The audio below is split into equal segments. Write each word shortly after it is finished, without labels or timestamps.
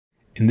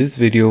In this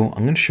video,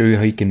 I'm going to show you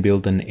how you can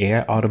build an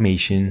AI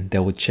automation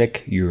that will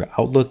check your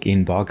Outlook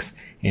inbox,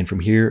 and from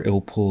here it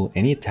will pull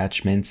any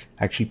attachments,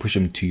 actually push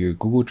them to your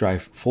Google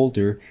Drive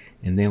folder,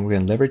 and then we're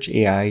going to leverage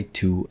AI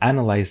to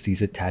analyze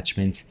these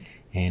attachments.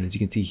 And as you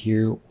can see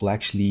here, we'll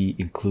actually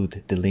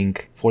include the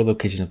link for the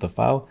location of the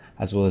file,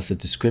 as well as a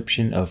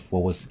description of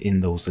what was in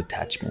those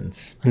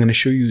attachments. I'm going to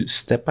show you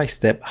step by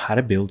step how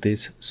to build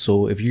this.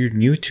 So if you're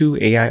new to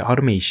AI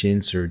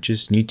automations or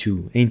just new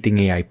to anything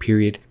AI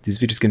period, this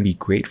video is going to be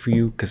great for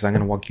you because I'm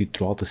going to walk you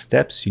through all the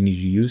steps you need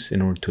to use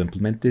in order to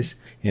implement this.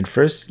 And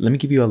first, let me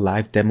give you a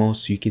live demo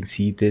so you can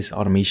see this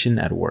automation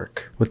at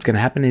work. What's going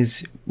to happen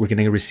is we're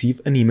going to receive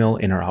an email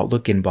in our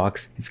Outlook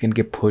inbox. It's going to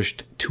get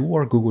pushed to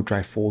our Google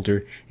Drive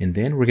folder, and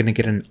then we're going to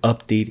get an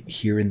update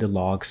here in the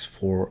logs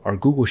for our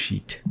Google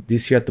Sheet.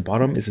 This here at the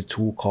bottom is a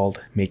tool called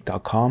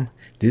make.com.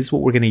 This is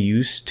what we're going to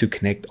use to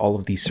connect all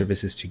of these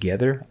services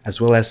together, as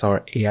well as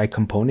our AI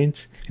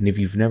components. And if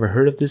you've never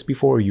heard of this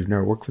before or you've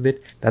never worked with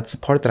it, that's the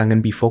part that I'm going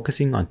to be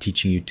focusing on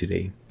teaching you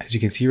today. As you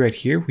can see right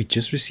here, we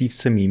just received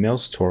some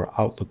emails to our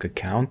Outlook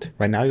account.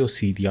 Right now, you'll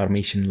see the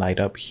automation light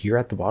up here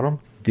at the bottom.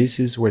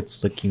 This is where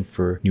it's looking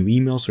for new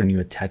emails or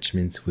new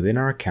attachments within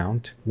our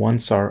account.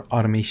 Once our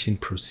automation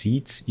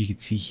proceeds, you can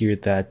see here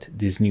that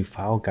this new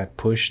file got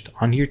pushed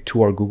on here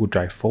to our Google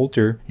Drive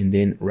folder. And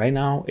then right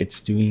now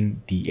it's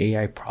doing the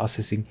AI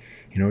processing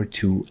in order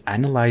to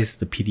analyze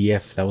the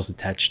PDF that was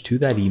attached to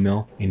that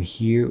email. And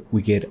here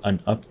we get an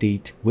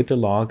update with the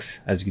logs.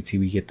 As you can see,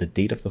 we get the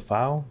date of the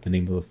file, the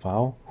name of the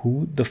file,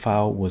 who the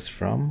file was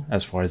from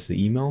as far as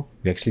the email.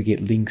 We actually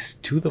get links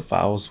to the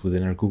files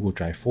within our Google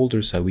Drive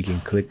folder so we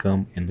can click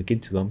them and look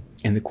into them.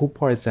 And the cool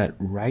part is that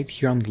right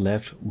here on the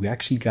left, we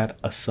actually got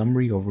a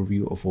summary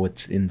overview of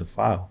what's in the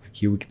file.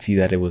 Here we can see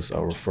that it was a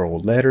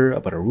referral letter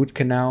about a root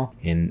canal,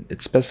 and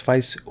it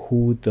specifies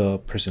who the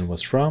person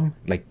was from.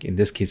 Like in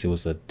this case, it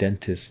was a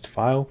dentist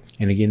file.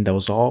 And again, that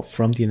was all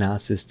from the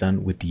analysis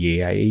done with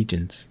the AI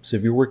agents. So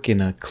if you work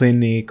in a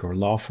clinic or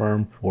law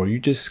firm, or you're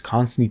just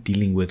constantly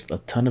dealing with a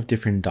ton of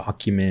different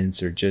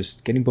documents or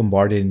just getting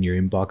bombarded in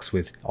your inbox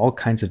with all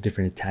kinds of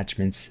different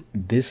attachments,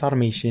 this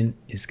automation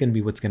is going to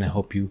be what's going to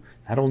help you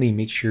not only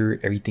make sure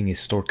everything is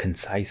stored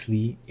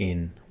concisely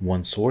in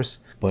one source,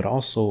 but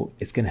also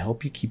it's going to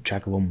help you keep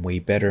track of them way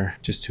better.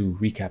 Just to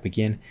recap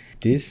again,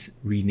 this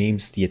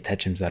renames the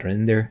attachments that are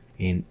in there,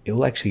 and it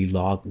will actually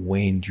log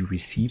when you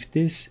receive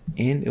this,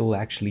 and it will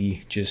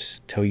actually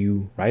just tell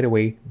you right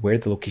away where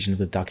the location of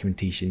the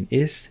documentation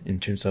is in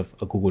terms of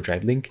a Google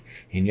Drive link,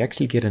 and you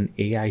actually get an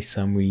AI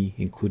summary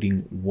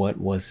including what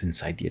was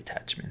inside the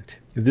attachment.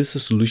 If this is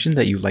a solution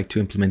that you'd like to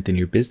implement in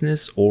your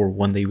business or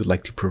one that you would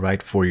like to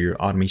provide for your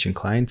automation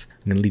clients,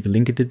 I'm going to leave a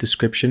link in the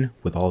description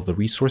with all of the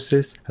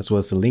resources, as well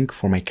as a link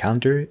for my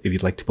calendar if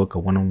you'd like to book a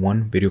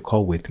one-on-one video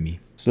call with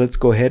me. So let's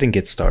go ahead and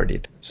get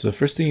started. So the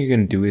first thing you're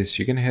going to do is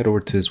you're going to head over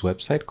to this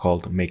website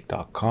called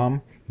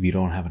make.com. If you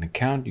don't have an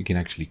account, you can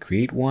actually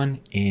create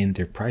one, and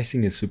their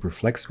pricing is super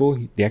flexible.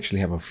 They actually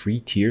have a free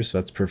tier, so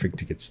that's perfect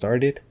to get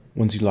started.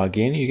 Once you log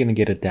in, you're going to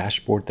get a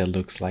dashboard that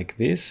looks like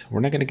this.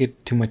 We're not going to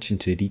get too much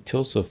into the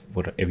details of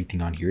what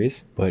everything on here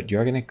is, but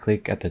you're going to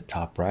click at the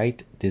top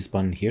right, this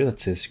button here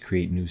that says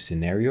create new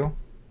scenario.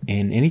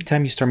 And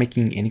anytime you start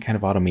making any kind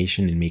of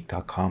automation in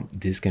make.com,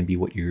 this is going to be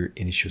what your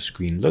initial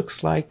screen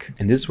looks like.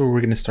 And this is where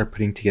we're going to start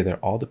putting together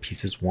all the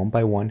pieces one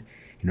by one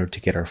in order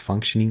to get our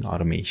functioning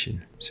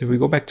automation. So if we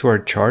go back to our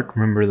chart,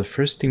 remember the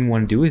first thing we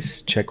want to do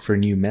is check for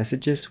new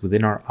messages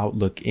within our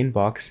Outlook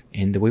inbox.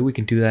 And the way we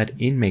can do that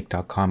in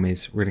make.com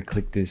is we're going to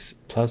click this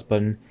plus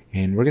button,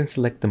 and we're going to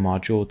select the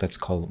module that's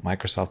called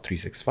Microsoft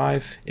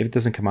 365. If it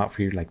doesn't come out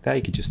for you like that,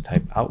 you can just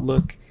type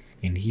Outlook,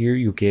 and here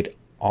you'll get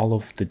all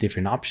of the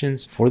different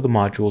options for the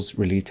modules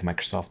related to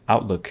Microsoft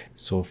Outlook.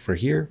 So for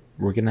here,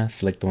 we're gonna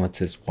select the one that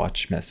says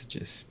watch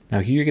messages. Now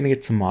here you're gonna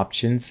get some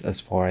options as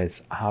far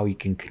as how you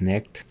can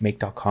connect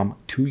make.com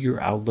to your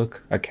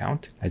Outlook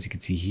account. As you can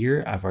see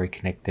here, I've already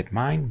connected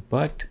mine,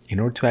 but in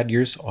order to add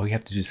yours, all you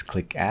have to do is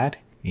click add.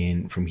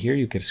 And from here,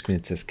 you get a screen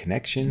that says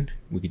connection.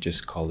 We could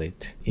just call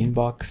it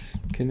inbox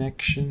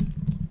connection,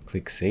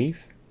 click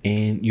save.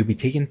 And you'll be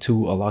taken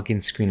to a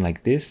login screen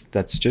like this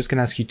that's just going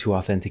to ask you to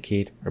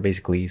authenticate or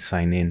basically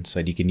sign in so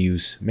that you can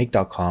use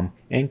make.com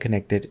and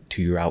connect it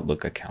to your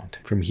Outlook account.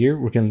 From here,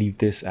 we're going to leave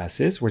this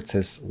as is, where it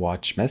says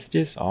watch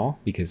messages all,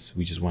 because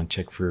we just want to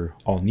check for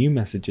all new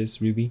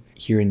messages really.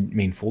 Here in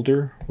main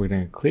folder, we're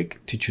going to click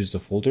to choose the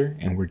folder,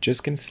 and we're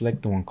just going to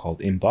select the one called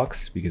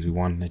inbox because we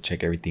want to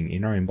check everything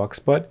in our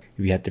inbox. But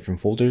if you had different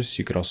folders,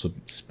 you could also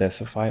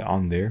specify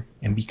on there.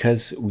 And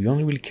because we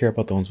only really care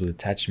about the ones with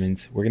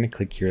attachments, we're going to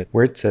click here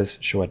where it says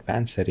show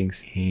advanced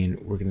settings, and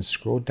we're going to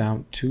scroll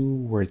down to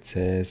where it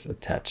says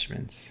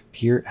attachments.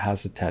 Here it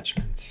has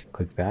attachments.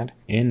 Click that,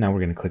 and now we're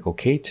going to click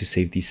OK to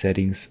save these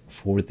settings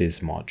for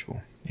this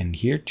module. And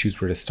here, choose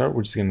where to start.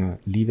 We're just going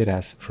to leave it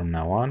as from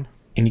now on.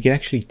 And you can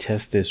actually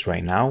test this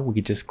right now. We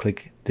could just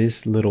click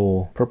this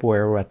little purple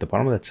arrow at the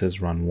bottom that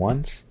says run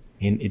once.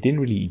 and it didn't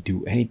really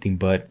do anything,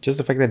 but just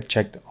the fact that it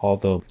checked all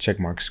the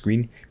checkmark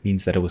screen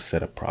means that it was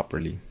set up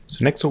properly.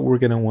 So next, what we're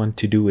going to want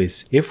to do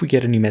is, if we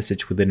get a new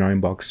message within our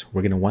inbox,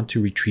 we're going to want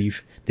to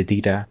retrieve the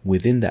data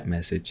within that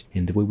message.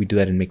 And the way we do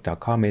that in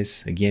make.com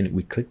is, again,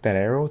 we click that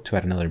arrow to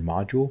add another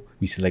module.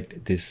 We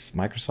select this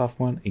Microsoft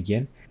one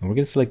again, and we're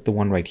going to select the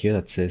one right here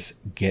that says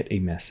get a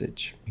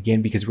message.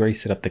 Again, because we already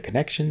set up the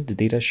connection, the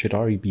data should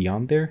already be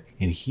on there.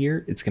 And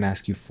here it's going to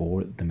ask you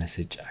for the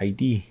message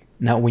ID.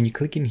 Now, when you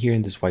click in here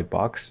in this white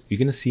box, you're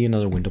going to see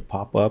another window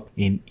pop up,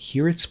 and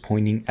here it's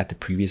pointing at the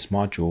previous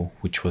module,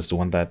 which was the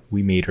one that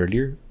we made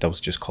earlier that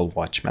was just called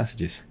watch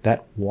messages.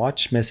 That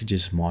watch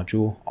messages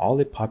module,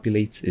 all it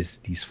populates is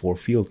these 4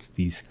 fields,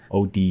 these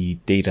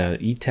OD data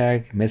E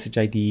tag, message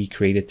ID,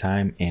 created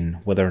time, and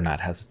whether or not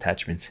it has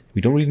attachments.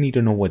 We don't really need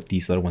to know what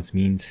these other ones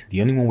means.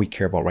 The only one we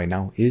care about right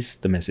now is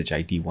the message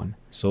ID one.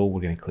 So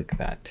we're going to click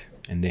that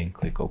and then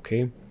click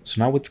OK. So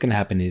now what's going to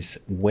happen is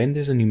when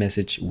there's a new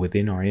message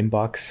within our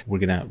inbox, we're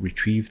going to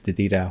retrieve the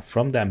data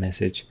from that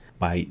message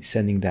by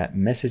sending that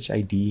message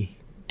ID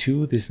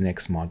to this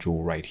next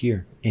module right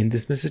here. And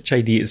this message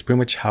ID is pretty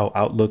much how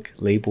Outlook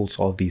labels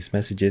all of these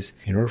messages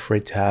in order for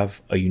it to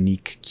have a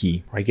unique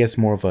key, or I guess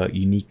more of a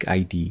unique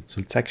ID.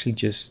 So it's actually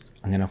just,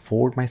 I'm going to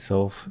forward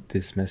myself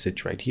this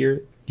message right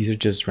here. These are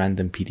just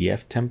random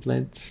PDF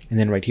templates. And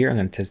then right here, I'm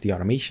going to test the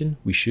automation.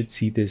 We should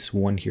see this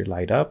one here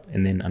light up,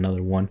 and then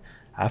another one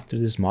after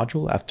this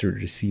module, after it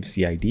receives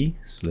the ID.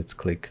 So let's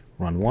click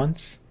run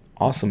once.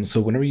 Awesome. So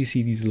whenever you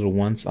see these little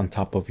ones on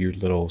top of your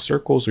little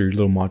circles or your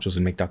little modules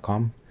in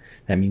make.com,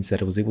 that means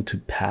that it was able to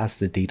pass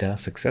the data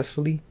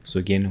successfully. So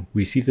again,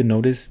 we received the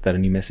notice that a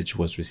new message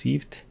was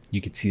received. You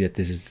can see that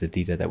this is the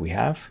data that we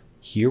have.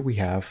 Here we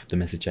have the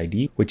message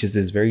ID, which is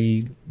this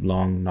very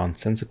long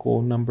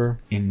nonsensical number.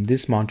 In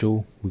this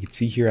module, we can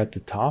see here at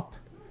the top,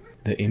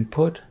 the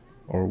input,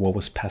 or what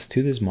was passed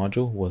to this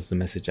module, was the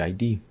message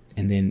ID.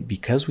 And then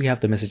because we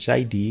have the message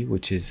ID,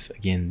 which is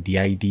again the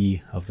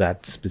ID of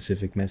that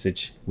specific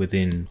message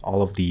within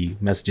all of the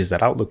messages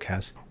that Outlook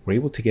has, we're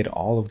able to get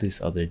all of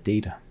this other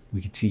data. We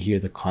can see here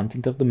the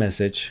content of the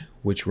message,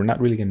 which we're not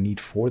really going to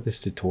need for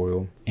this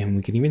tutorial. And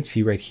we can even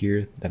see right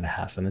here that it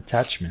has an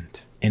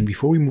attachment. And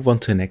before we move on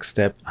to the next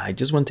step, I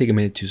just want to take a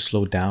minute to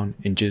slow down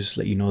and just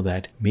let you know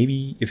that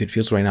maybe if it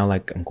feels right now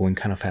like I'm going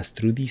kind of fast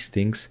through these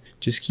things,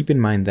 just keep in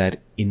mind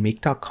that in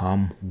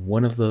make.com,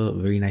 one of the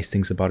very nice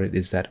things about it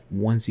is that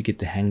once you get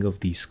the hang of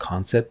these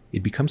concepts,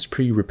 it becomes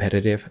pretty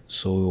repetitive.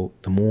 So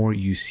the more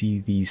you see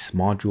these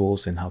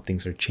modules and how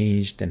things are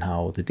changed and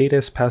how the data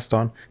is passed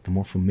on, the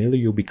more familiar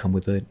you'll become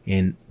with it.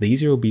 And the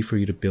easier it will be for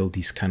you to build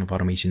these kind of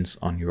automations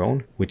on your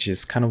own, which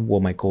is kind of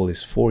what my goal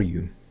is for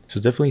you. So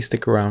definitely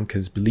stick around,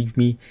 because believe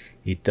me,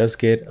 it does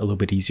get a little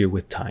bit easier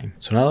with time.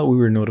 So now that we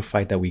were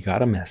notified that we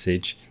got a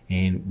message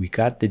and we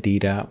got the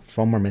data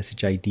from our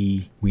message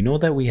ID, we know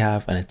that we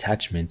have an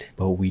attachment,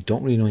 but we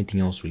don't really know anything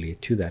else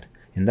related to that.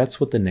 And that's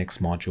what the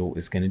next module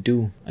is going to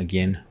do.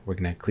 Again, we're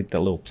going to click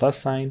that little plus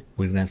sign.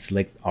 We're going to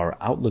select our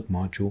Outlook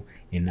module.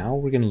 And now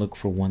we're going to look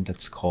for one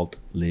that's called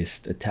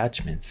list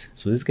attachments.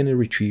 So this is going to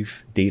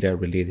retrieve data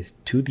related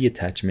to the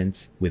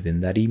attachments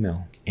within that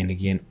email. And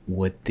again,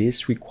 what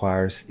this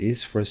requires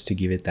is for us to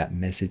give it that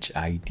message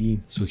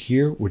ID. So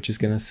here, we're just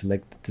going to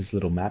select this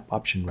little map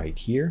option right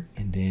here.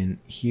 And then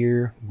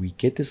here we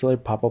get this little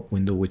pop-up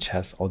window, which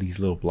has all these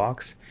little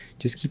blocks.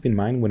 Just keep in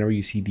mind, whenever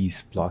you see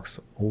these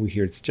blocks over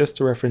here, it's just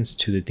a reference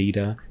to the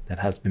data that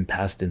has been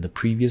passed in the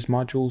previous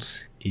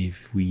modules.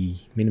 If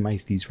we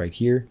minimize these right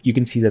here, you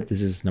can see that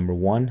this is number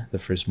 1, the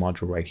first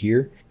module right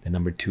here, then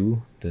number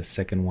 2, the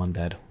second one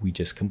that we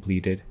just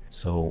completed.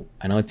 So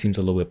I know it seems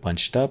a little bit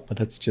bunched up, but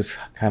that's just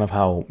kind of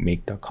how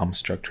make.com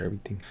structure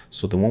everything.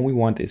 So the one we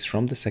want is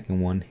from the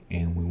second one,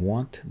 and we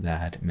want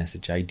that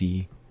message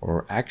ID,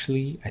 or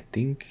actually, I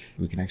think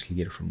we can actually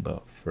get it from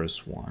the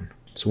first one.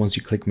 So once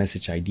you click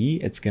message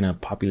ID, it's going to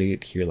populate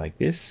it here like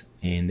this.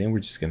 And then we're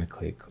just going to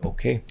click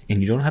OK.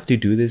 And you don't have to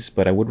do this,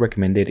 but I would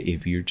recommend it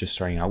if you're just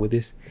starting out with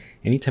this.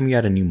 Anytime you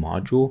add a new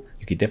module,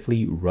 you could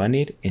definitely run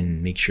it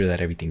and make sure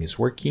that everything is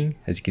working.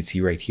 As you can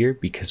see right here,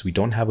 because we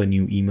don't have a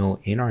new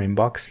email in our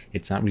inbox,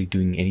 it's not really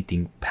doing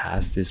anything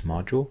past this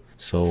module.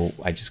 So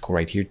I just go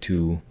right here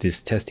to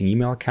this testing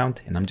email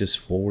account, and I'm just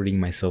forwarding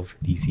myself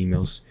these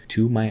emails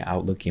to my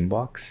Outlook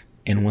inbox.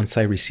 And once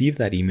I receive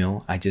that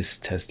email, I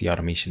just test the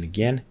automation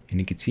again.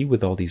 And you can see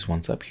with all these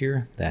ones up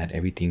here that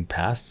everything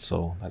passed.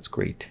 So that's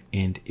great.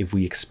 And if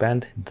we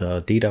expand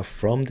the data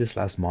from this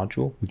last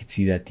module, we can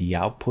see that the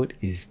output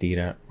is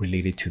data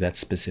related to that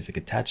specific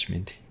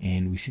attachment.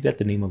 And we see that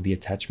the name of the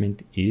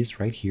attachment is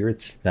right here.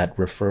 It's that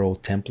referral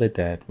template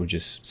that we're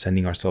just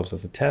sending ourselves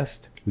as a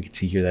test. We can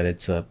see here that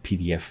it's a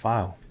PDF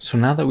file. So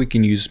now that we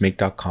can use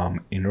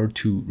make.com in order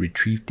to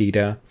retrieve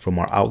data from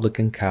our Outlook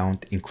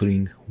account,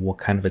 including what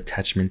kind of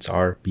attachments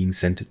are being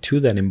sent to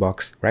that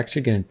inbox, we're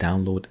actually going to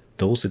download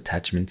those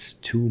attachments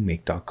to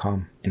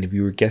make.com. And if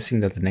you were guessing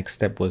that the next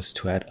step was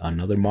to add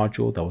another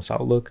module that was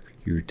Outlook,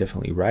 you're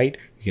definitely right.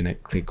 You're going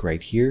to click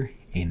right here.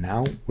 And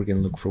now we're going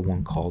to look for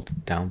one called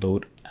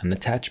download an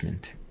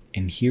attachment.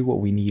 And here what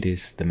we need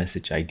is the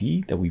message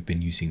ID that we've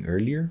been using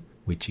earlier,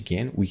 which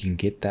again, we can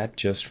get that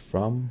just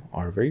from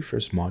our very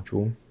first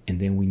module. And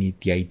then we need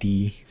the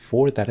ID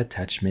for that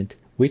attachment,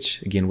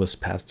 which again was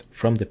passed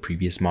from the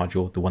previous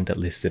module, the one that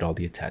listed all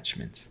the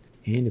attachments.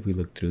 And if we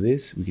look through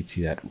this, we can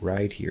see that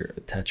right here,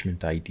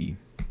 attachment ID.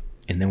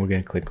 And then we're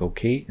going to click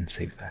OK and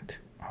save that.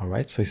 All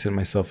right, so I sent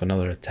myself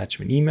another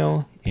attachment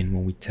email, and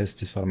when we test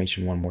this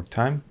automation one more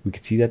time, we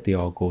can see that they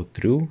all go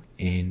through.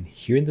 And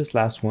here in this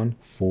last one,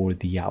 for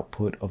the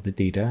output of the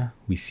data,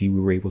 we see we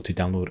were able to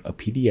download a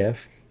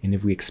PDF. And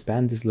if we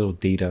expand this little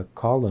data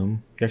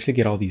column, you actually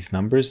get all these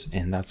numbers,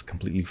 and that's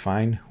completely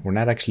fine. We're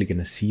not actually going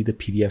to see the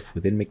PDF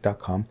within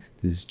make.com.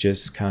 This is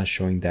just kind of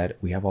showing that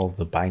we have all of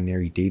the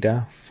binary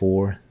data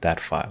for that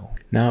file.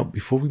 Now,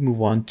 before we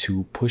move on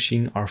to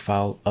pushing our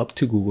file up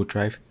to Google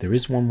Drive, there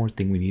is one more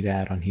thing we need to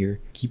add on here.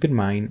 Keep in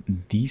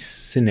mind, these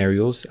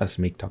scenarios, as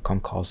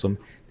make.com calls them,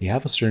 they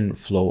have a certain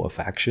flow of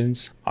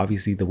actions.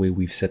 Obviously, the way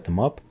we've set them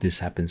up, this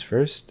happens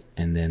first,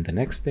 and then the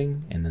next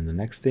thing, and then the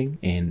next thing,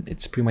 and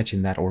it's pretty much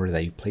in that order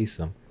that you place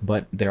them.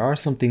 But there are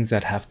some things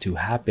that have to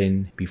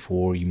happen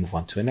before you move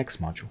on to the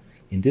next module.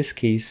 In this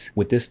case,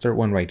 with this third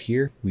one right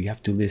here, we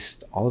have to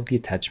list all of the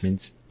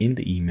attachments in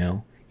the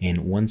email. And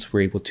once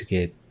we're able to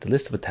get the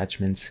list of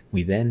attachments,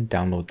 we then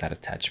download that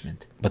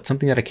attachment. But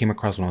something that I came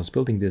across when I was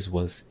building this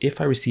was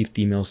if I received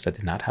emails that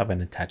did not have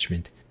an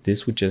attachment,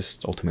 this would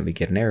just ultimately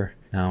get an error.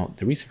 Now,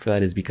 the reason for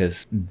that is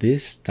because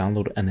this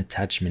download an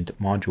attachment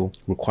module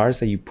requires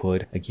that you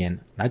put,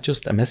 again, not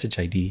just a message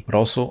ID, but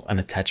also an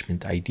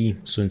attachment ID.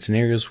 So in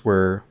scenarios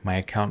where my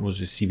account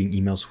was receiving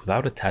emails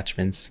without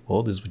attachments,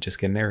 well, this would just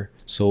get an error.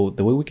 So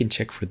the way we can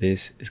check for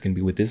this is going to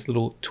be with this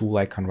little tool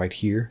icon right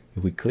here.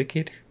 If we click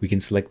it, we can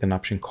select an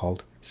option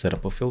called set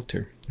up a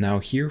filter. Now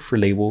here for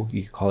label,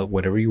 you can call it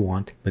whatever you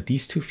want, but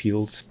these two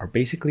fields are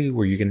basically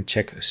where you're going to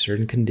check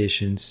certain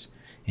conditions.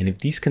 And if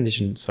these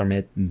conditions are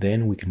met,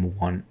 then we can move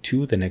on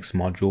to the next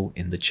module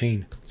in the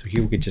chain. So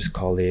here we could just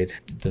call it,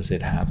 does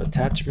it have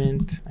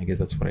attachment? I guess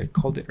that's what I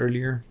called it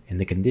earlier. And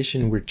the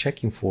condition we're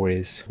checking for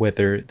is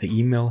whether the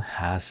email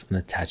has an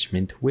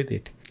attachment with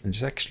it. And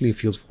there's actually a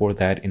field for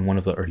that in one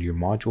of the earlier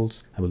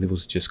modules. I believe it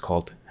was just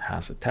called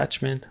has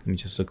attachment. Let me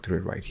just look through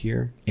it right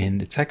here.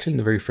 And it's actually in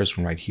the very first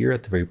one right here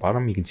at the very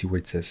bottom. You can see where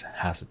it says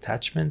has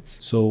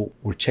attachments. So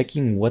we're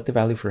checking what the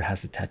value for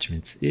has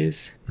attachments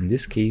is. In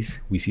this case,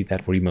 we see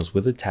that for emails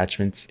with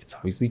attachments, it's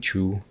obviously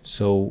true.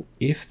 So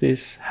if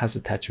this has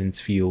attachments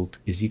field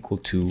is equal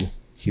to,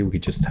 here we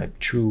could just type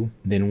true.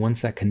 Then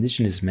once that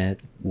condition is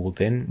met, we'll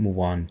then move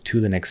on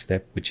to the next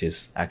step, which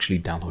is actually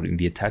downloading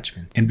the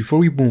attachment. And before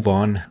we move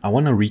on, I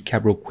want to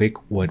recap real quick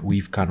what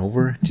we've gone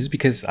over, just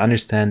because I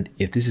understand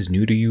if this is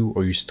new to you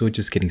or you're still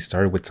just getting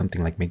started with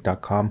something like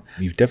make.com,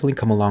 you've definitely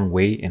come a long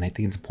way. And I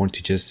think it's important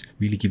to just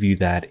really give you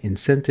that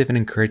incentive and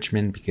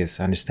encouragement,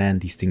 because I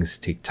understand these things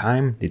take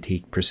time, they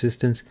take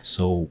persistence.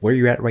 So where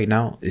you're at right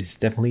now is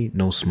definitely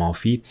no small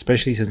feat,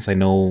 especially since I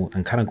know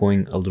I'm kind of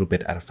going a little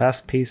bit at a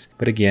fast pace.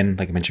 But again,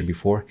 like I mentioned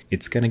before,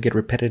 it's gonna get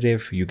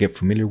repetitive. You get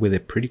familiar with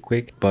it pretty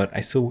quick, but I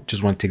still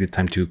just want to take the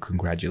time to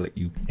congratulate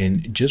you.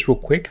 And just real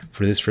quick,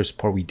 for this first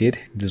part we did,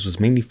 this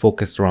was mainly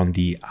focused around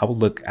the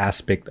Outlook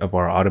aspect of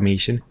our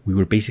automation. We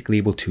were basically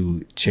able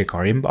to check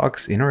our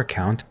inbox in our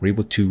account. We're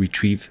able to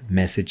retrieve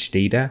message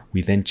data.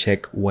 We then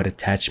check what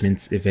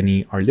attachments, if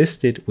any, are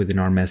listed within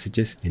our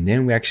messages, and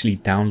then we actually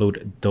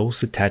download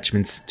those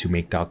attachments to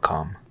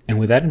make.com. And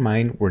with that in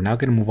mind, we're now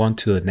going to move on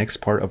to the next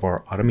part of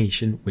our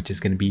automation, which is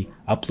going to be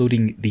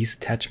uploading these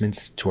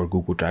attachments to our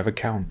Google Drive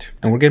account.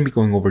 And we're going to be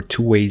going over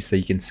two ways that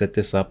you can set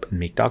this up in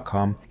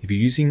make.com. If you're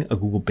using a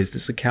Google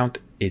Business account,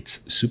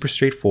 it's super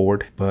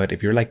straightforward, but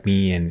if you're like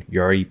me and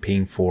you're already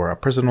paying for a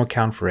personal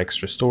account for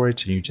extra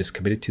storage and you just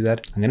committed to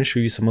that, I'm going to show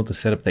you some of the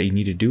setup that you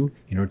need to do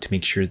in order to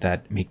make sure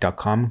that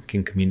make.com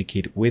can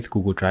communicate with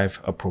Google Drive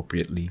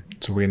appropriately.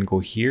 So we're going to go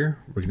here,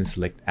 we're going to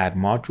select add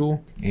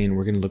module, and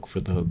we're going to look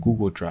for the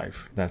Google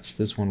Drive. That's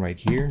this one right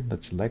here.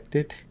 Let's select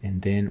it.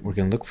 And then we're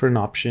going to look for an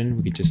option.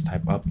 We can just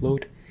type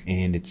upload,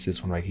 and it's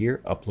this one right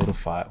here, upload a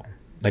file.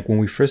 Like when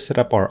we first set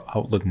up our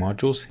Outlook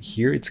modules,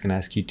 here it's going to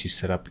ask you to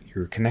set up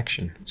your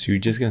connection. So you're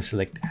just going to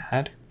select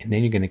add, and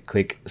then you're going to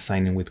click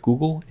sign in with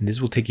Google, and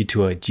this will take you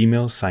to a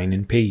Gmail sign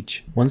in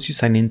page. Once you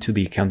sign into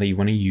the account that you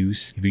want to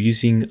use, if you're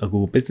using a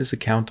Google Business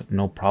account,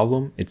 no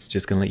problem. It's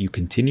just going to let you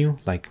continue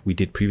like we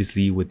did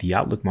previously with the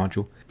Outlook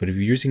module. But if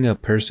you're using a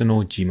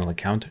personal Gmail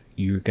account,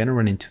 you're going to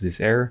run into this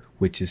error,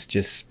 which is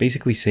just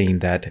basically saying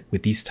that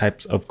with these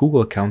types of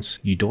Google accounts,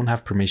 you don't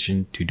have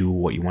permission to do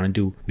what you want to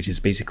do, which is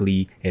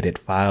basically edit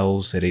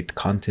files, edit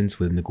contents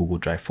within the Google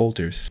Drive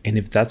folders. And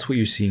if that's what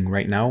you're seeing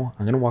right now,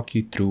 I'm going to walk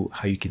you through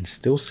how you can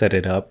still set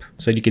it up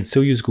so that you can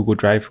still use Google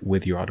Drive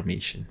with your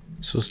automation.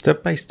 So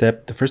step by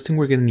step, the first thing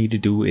we're going to need to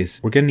do is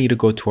we're going to need to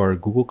go to our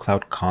Google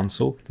Cloud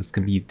console. That's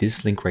going to be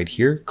this link right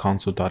here,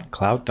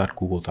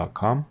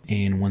 console.cloud.google.com.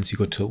 And once you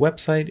go to the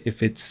website,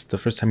 if it's the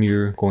first time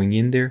you're going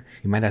in there,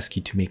 it might ask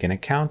you to make an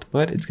account,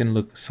 but it's going to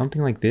look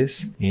something like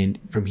this. And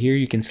from here,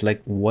 you can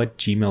select what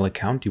Gmail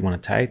account you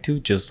want to tie it to,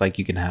 just like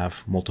you can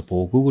have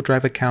multiple Google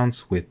Drive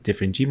accounts with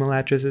different Gmail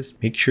addresses.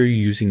 Make sure you're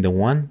using the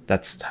one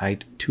that's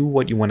tied to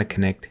what you want to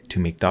connect to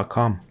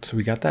make.com. So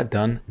we got that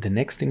done. The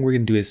next thing we're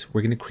going to do is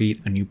we're going to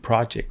create a new project.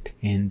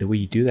 And the way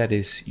you do that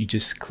is you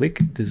just click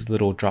this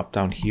little drop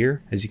down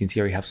here. As you can see,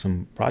 I already have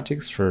some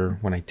projects for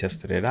when I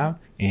tested it out,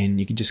 and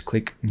you can just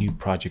click new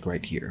project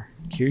right here.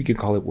 Here you can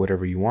call it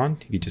whatever you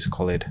want. You can just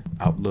call it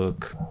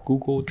Outlook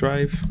Google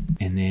Drive,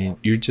 and then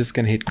you're just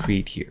going to hit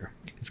create here.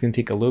 It's going to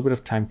take a little bit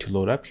of time to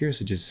load up here,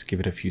 so just give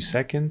it a few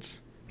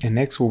seconds. And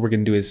next, what we're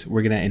going to do is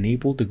we're going to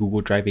enable the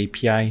Google Drive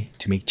API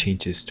to make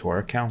changes to our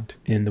account.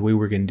 And the way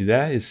we're going to do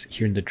that is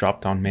here in the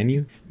drop-down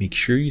menu, make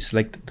sure you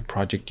select the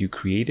project you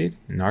created.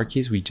 In our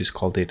case, we just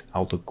called it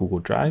Outlook Google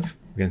Drive.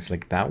 We're going to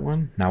select that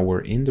one. Now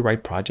we're in the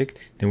right project.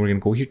 Then we're going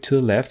to go here to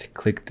the left,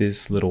 click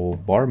this little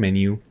bar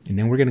menu, and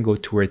then we're going to go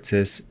to where it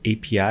says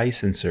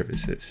APIs and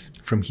services.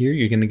 From here,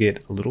 you're going to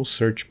get a little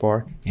search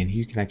bar, and here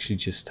you can actually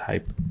just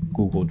type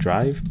Google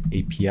Drive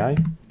API,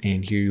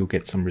 and here you'll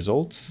get some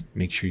results.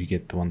 Make sure you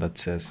get the one that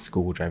says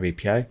Google Drive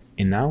API.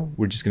 And now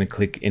we're just going to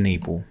click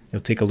enable. It'll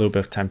take a little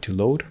bit of time to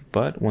load,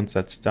 but once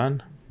that's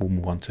done, we'll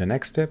move on to the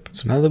next step.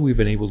 So now that we've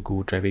enabled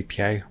Google Drive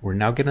API, we're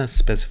now going to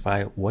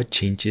specify what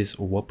changes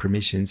or what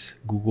permissions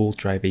Google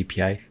Drive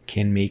API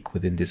can make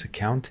within this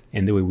account.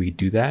 And the way we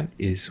do that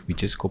is we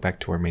just go back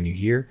to our menu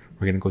here.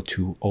 We're going to go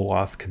to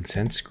OAuth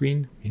consent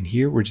screen. And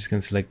here we're just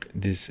going to select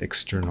this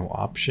external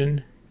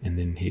option and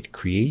then hit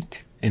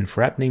create. And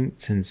for app name,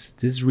 since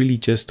this is really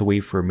just a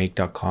way for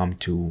make.com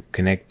to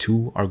connect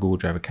to our Google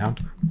Drive account,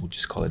 we'll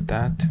just call it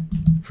that.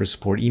 For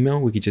support email,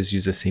 we could just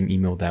use the same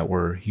email that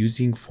we're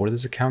using for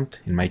this account.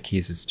 In my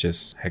case, it's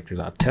just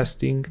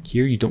hector.testing.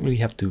 Here, you don't really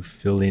have to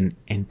fill in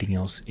anything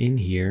else in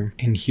here.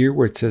 And here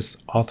where it says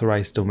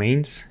authorized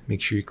domains,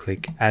 make sure you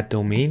click add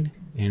domain,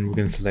 and we're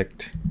going to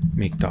select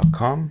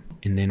make.com.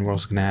 And then we're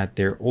also going to add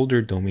their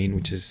older domain,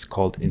 which is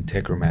called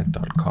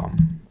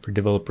integromat.com. For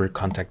developer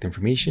contact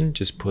information,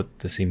 just put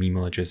the same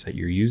email address that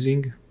you're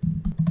using.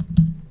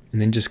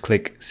 And then just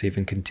click save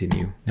and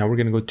continue. Now we're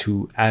going to go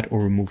to add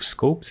or remove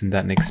scopes in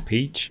that next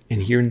page.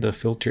 And here in the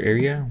filter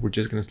area, we're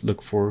just going to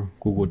look for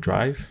Google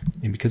Drive.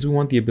 And because we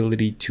want the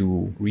ability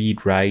to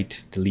read,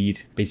 write,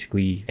 delete,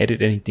 basically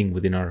edit anything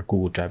within our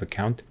Google Drive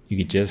account, you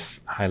could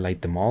just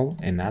highlight them all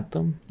and add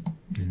them.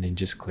 And then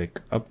just click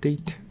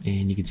update,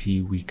 and you can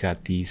see we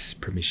got these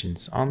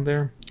permissions on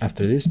there.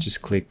 After this,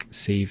 just click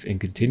save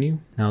and continue.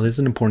 Now there's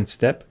an important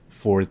step.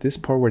 For this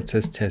part where it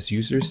says test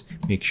users,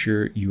 make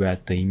sure you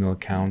add the email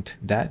account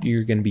that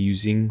you're going to be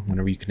using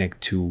whenever you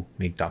connect to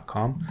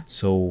make.com.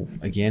 So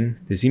again,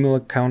 this email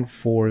account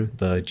for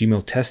the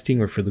Gmail testing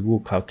or for the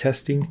Google Cloud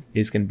testing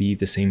is going to be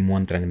the same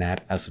one that I'm going to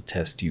add as a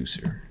test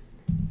user.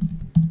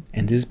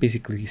 And this is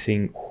basically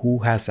saying who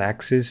has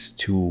access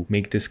to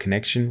make this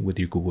connection with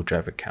your Google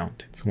Drive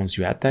account. So once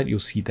you add that, you'll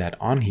see that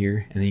on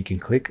here, and then you can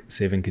click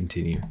save and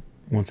continue.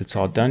 Once it's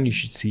all done, you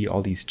should see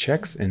all these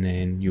checks, and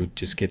then you'll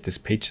just get this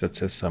page that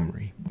says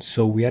summary.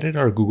 So we added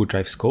our Google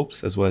Drive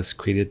scopes as well as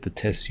created the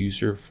test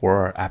user for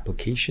our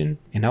application.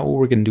 And now what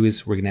we're going to do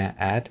is we're going to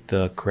add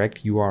the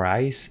correct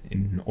URIs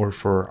in order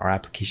for our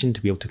application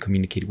to be able to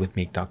communicate with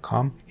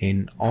make.com.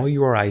 And all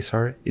URIs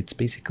are, it's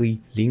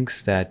basically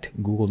links that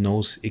Google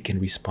knows it can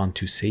respond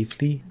to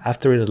safely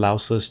after it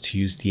allows us to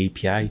use the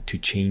API to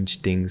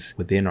change things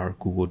within our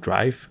Google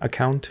Drive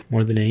account.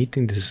 More than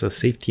anything, this is a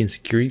safety and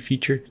security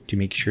feature to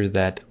make sure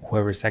that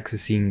whoever's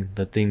accessing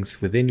the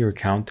things within your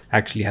account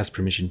actually has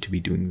permission to be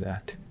doing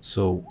that.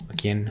 So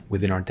again,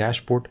 within our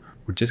dashboard,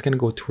 we're just going to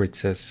go to where it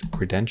says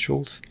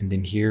credentials, and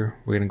then here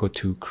we're going to go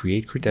to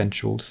create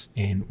credentials,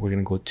 and we're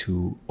going to go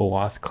to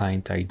OAuth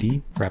client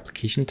ID. For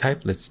application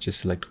type, let's just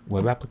select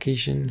web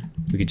application.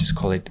 We could just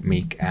call it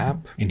make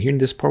app. And here in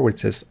this part where it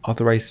says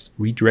authorized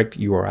redirect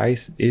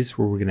URIs is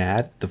where we're going to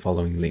add the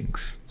following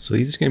links. So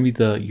these are going to be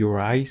the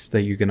URIs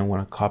that you're going to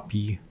want to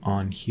copy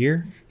on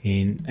here.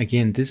 And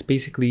again, this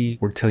basically,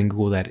 we're telling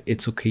Google that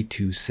it's okay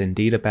to send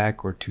data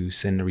back or to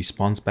send a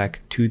response back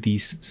to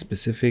these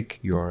specific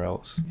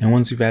URLs. And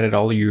once you've added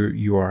all your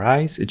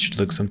URIs, it should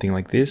look something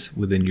like this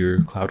within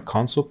your Cloud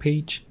Console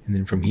page. And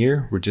then from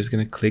here, we're just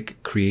going to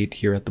click create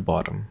here at the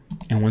bottom.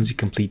 And once you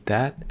complete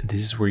that,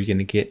 this is where you're going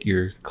to get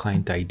your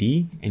client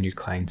ID and your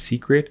client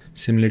secret,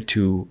 similar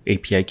to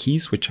API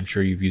keys, which I'm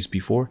sure you've used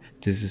before.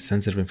 This is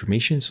sensitive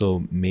information,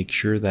 so make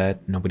sure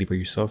that nobody but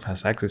yourself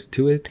has access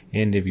to it.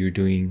 And if you're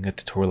doing a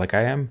tutorial like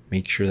I am,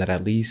 make sure that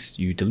at least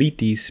you delete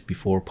these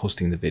before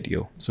posting the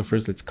video. So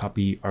first, let's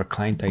copy our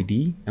client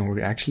ID, and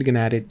we're actually going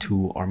to add it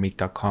to our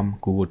make.com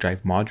Google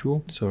Drive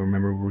module. So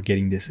remember, we're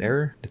getting this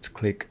error. Let's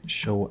click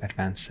show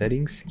advanced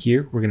settings.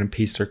 Here, we're going to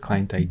paste our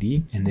client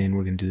ID, and then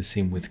we're going to do the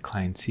same with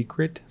client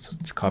secret. So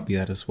let's copy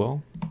that as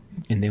well.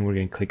 and then we're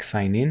going to click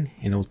sign in,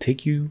 and it'll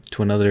take you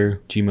to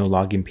another Gmail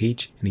login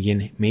page. And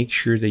again, make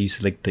sure that you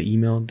select the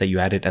email that you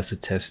added as a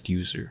test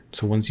user.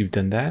 So once you've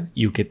done that,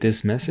 you'll get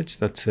this message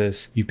that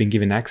says you've been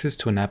given access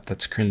to an app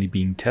that's currently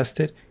being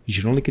tested. You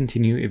should only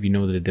continue if you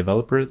know the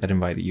developer that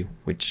invited you,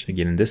 which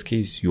again, in this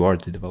case, you are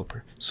the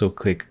developer. So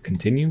click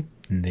continue,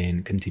 and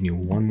then continue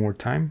one more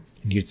time.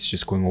 And here it's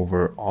just going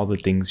over all the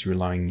things you're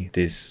allowing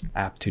this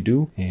app to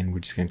do. And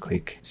we're just going to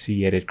click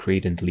see, edit,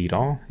 create, and delete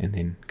all, and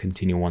then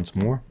continue once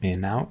more.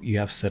 And now you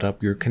have set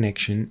up your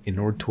connection in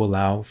order to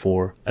allow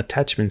for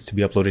attachments to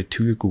be uploaded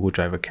to your Google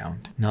Drive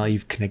account. Now that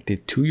you've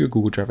connected to your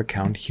Google Drive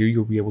account, here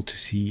you'll be able to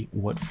see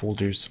what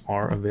folders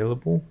are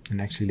available. And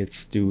actually,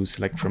 let's do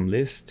select from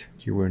list.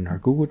 Here we're in our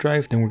Google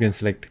Drive. Then we're going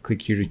to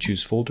click here to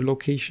choose folder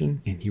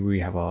location. And here we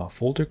have a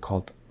folder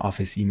called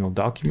Office Email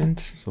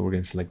Documents. So we're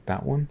going to select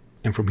that one.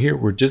 And from here,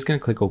 we're just going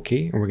to click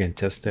OK, and we're going to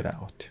test it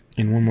out.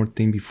 And one more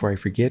thing before I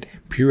forget,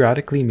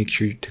 periodically make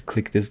sure to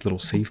click this little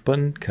save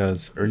button,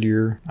 because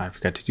earlier I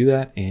forgot to do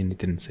that and it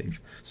didn't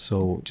save.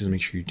 So just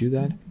make sure you do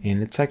that. And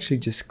let's actually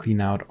just clean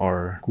out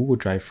our Google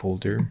Drive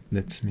folder.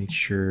 Let's make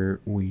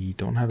sure we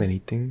don't have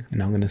anything.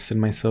 And I'm going to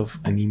send myself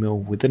an email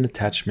with an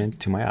attachment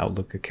to my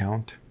Outlook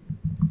account.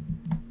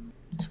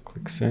 So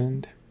click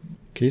send.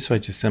 Okay, so I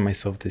just sent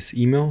myself this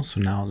email.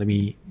 So now let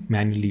me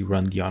manually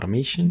run the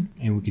automation,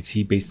 and we can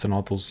see based on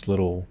all those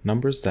little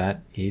numbers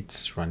that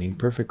it's running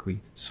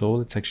perfectly. So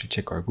let's actually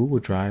check our Google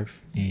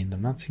Drive, and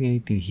I'm not seeing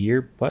anything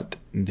here, but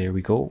there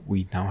we go.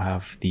 We now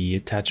have the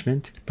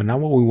attachment. But now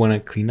what we want to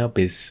clean up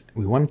is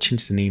we want to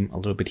change the name a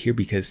little bit here,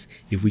 because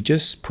if we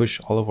just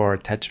push all of our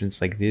attachments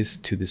like this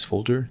to this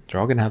folder,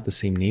 they're all going to have the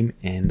same name,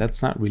 and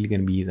that's not really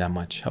going to be that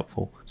much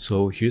helpful.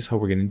 So here's how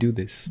we're going to do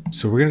this.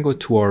 So we're going to go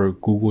to our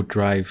Google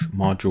Drive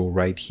module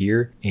right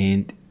here,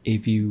 and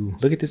if you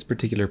look at this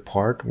particular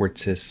part where it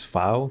says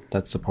file,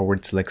 that's the part where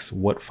it selects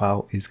what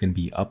file is going to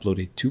be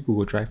uploaded to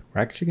Google Drive.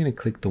 We're actually going to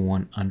click the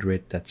one under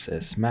it that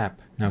says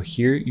map. Now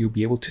here you'll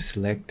be able to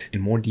select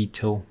in more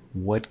detail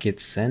what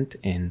gets sent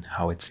and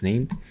how it's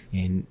named.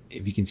 And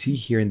if you can see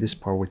here in this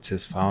part where it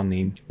says file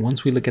name,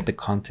 once we look at the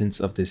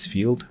contents of this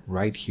field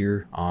right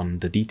here on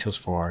the details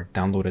for our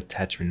download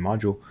attachment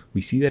module,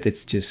 we see that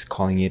it's just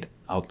calling it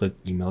Outlook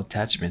email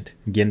attachment.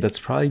 Again, that's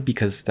probably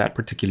because that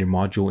particular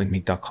module in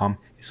make.com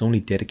is only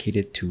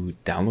dedicated to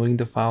downloading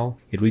the file.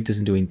 It really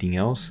doesn't do anything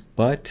else.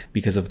 But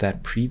because of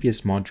that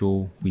previous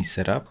module we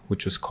set up,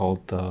 which was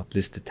called the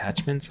list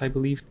attachments, I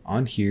believe,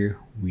 on here,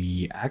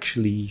 we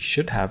actually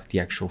should have the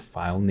actual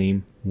file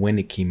name when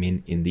it came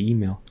in the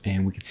email.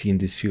 And we can see in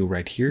this field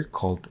right here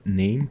called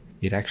name,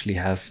 it actually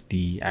has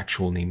the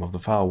actual name of the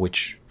file,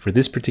 which for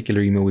this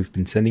particular email we've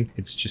been sending,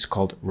 it's just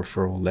called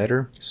referral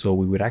letter. So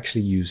we would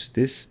actually use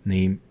this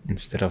name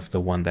instead of the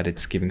one that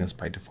it's giving us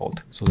by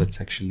default. So let's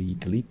actually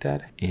delete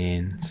that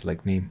and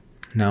select name.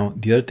 Now,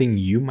 the other thing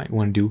you might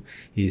want to do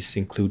is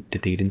include the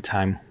date and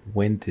time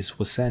when this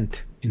was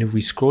sent. And if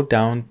we scroll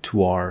down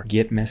to our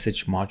get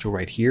message module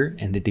right here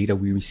and the data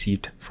we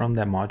received from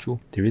that module,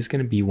 there is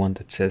going to be one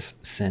that says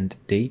send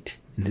date.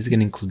 And this is going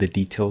to include the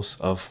details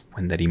of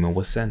when that email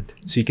was sent.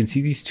 So you can see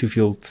these two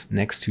fields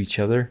next to each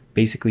other.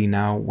 Basically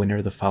now,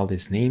 whenever the file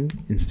is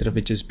named, instead of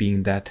it just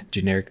being that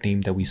generic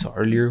name that we saw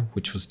earlier,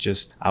 which was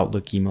just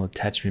Outlook email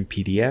attachment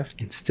PDF,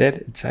 instead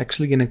it's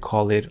actually going to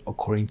call it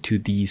according to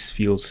these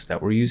fields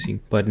that we're using.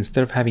 But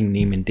instead of having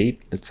name and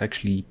date, let's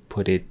actually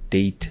put it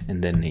date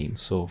and then name.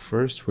 So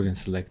first we're going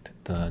to select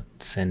the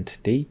send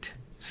date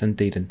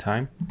and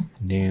time.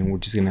 And then we're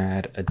just going to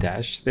add a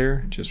dash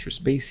there just for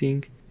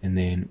spacing. And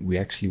then we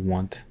actually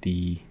want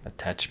the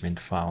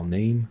attachment file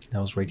name that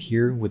was right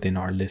here within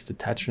our list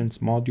attachments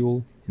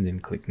module, and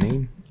then click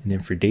name. And then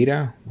for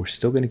data, we're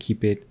still going to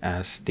keep it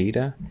as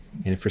data.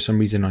 And if for some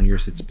reason on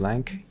yours it's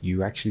blank,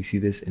 you actually see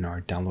this in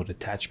our download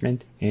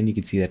attachment, and you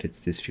can see that it's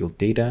this field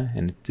data,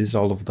 and this is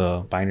all of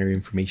the binary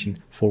information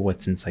for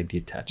what's inside the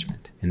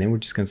attachment. And then we're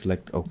just going to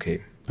select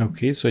OK.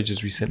 Okay, so I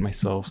just reset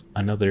myself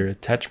another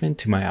attachment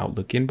to my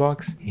Outlook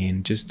inbox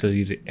and just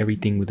deleted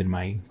everything within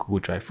my Google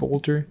Drive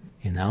folder.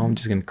 And now I'm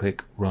just going to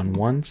click run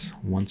once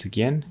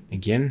again.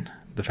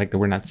 The fact that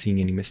we're not seeing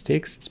any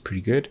mistakes, it's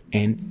pretty good.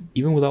 And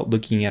even without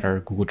looking at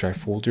our Google Drive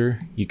folder,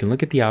 you can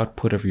look at the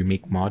output of your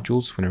make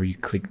modules whenever you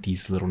click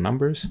these little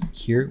numbers.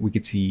 Here we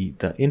could see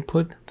the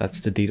input, that's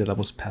the data that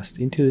was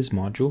passed into this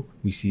module.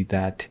 We see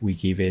that we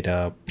gave it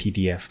a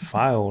PDF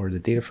file, or the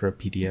data for a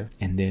PDF.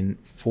 And then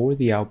for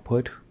the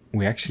output,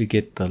 we actually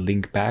get the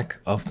link back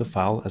of the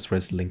file as well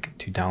as link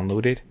to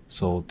download it.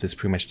 So this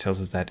pretty much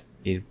tells us that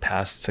it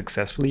passed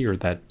successfully, or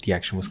that the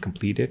action was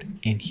completed.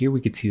 And here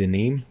we could see the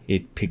name.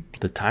 It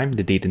picked the time,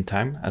 the date and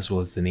time, as well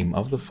as the name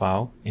of the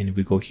file. And if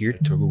we go here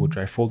to our Google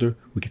Drive folder,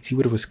 we can see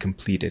what it was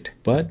completed.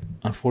 But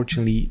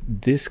unfortunately,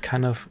 this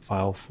kind of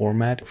file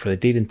format for the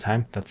date and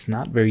time, that's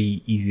not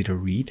very easy to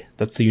read.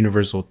 That's the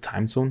universal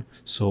time zone.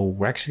 So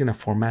we're actually going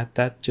to format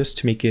that just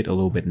to make it a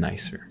little bit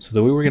nicer. So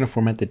the way we're going to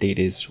format the date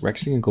is we're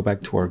actually going to go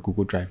back to our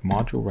Google Drive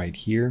module right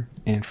here.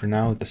 And for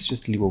now, let's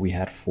just delete what we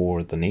had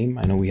for the name. name.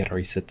 I know we had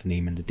already set the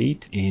name and the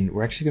date, and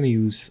we're actually going to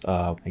use,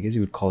 I guess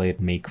you would call it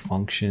make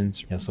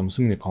functions. Yeah, so I'm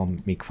assuming they call them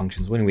make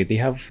functions. Well, anyway, they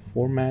have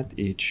format.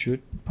 It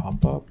should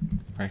pop up.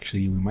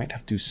 Actually, we might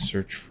have to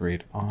search for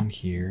it on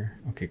here.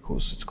 Okay, cool.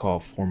 So it's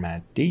called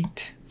format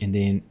date. And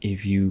then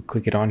if you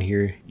click it on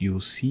here,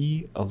 you'll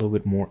see a little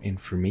bit more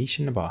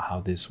information about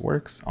how this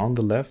works. On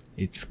the left,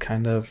 it's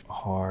kind of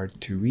hard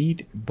to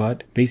read,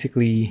 but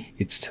basically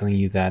it's telling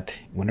you that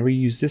whenever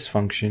you use this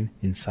function,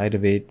 inside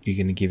of it, you're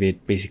going to give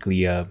it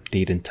basically a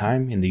date and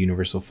time in the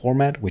universal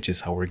format, which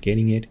is how we're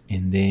getting it.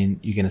 And then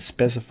you're going to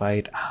specify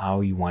it how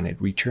you want it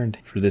returned.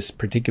 For this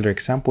particular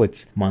example,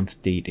 it's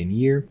month, date, and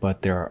year,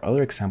 but there are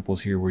other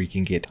examples here where you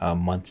can get a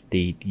month,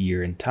 date,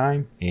 year, and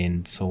time,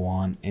 and so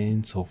on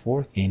and so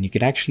forth. And you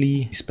can actually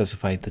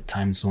specify the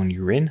time zone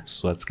you're in,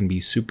 so that's going to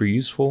be super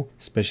useful,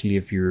 especially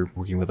if you're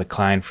working with a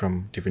client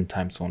from different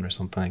time zone or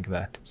something like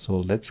that. So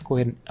let's go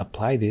ahead and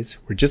apply this.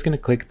 We're just going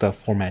to click the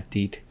format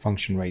date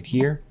function right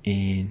here,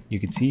 and you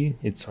can see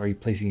it's already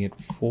placing it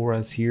for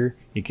us here.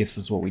 It gives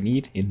us what we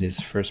need in this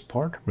first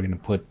part. We're going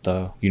to put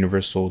the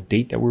universal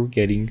date that we were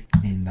getting,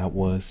 and that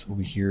was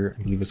over here.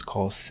 I believe it's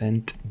called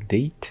sent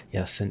date.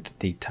 Yeah, sent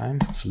date time.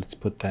 So let's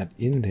put that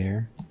in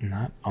there,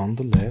 not on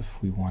the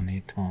left. We want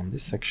it on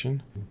this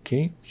section.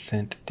 Okay,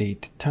 sent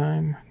date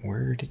time.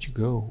 Where did you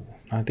go?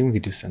 I think we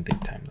could do sent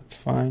date time. That's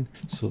fine.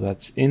 So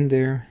that's in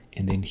there.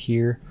 And then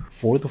here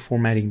for the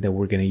formatting that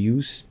we're going to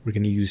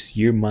use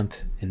year,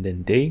 month, and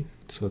then day.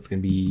 So it's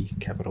going to be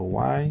capital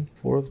Y,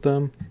 4 of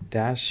them,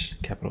 dash,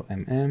 capital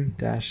MM,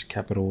 dash,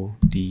 capital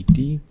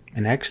DD.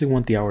 And I actually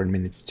want the hour and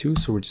minutes too.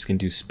 So we're just going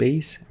to do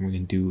space, and we're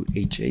going to do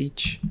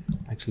HH.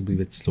 I actually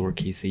believe it's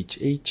lowercase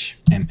HH,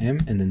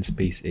 MM, and then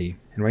space A.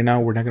 And right now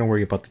we're not going to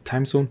worry about the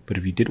time zone, but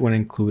if you did want to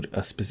include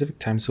a specific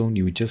time zone,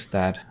 you would just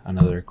add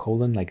another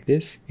colon like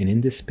this. And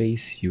in this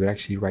space, you would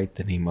actually write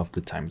the name of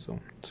the time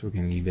zone. So we're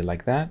going to leave it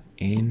like that,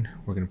 and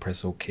we're going to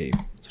press OK.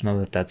 So now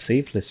that that's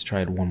saved, let's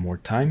try it one more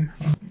time.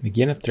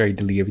 Again, after I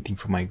delete everything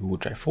from my Google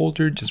Drive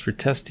folder, just for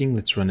testing,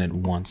 let's run it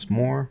once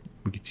more.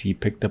 We can see it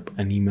picked up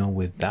an email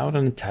without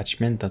an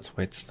attachment. That's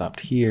why it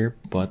stopped here,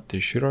 but there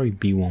should already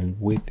be one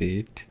with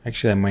it.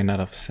 Actually, I might not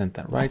have sent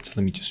that right. So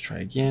let me just try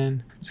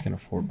again. I'm just going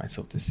to forward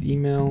myself this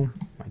email,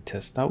 my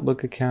test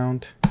Outlook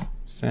account,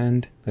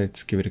 send.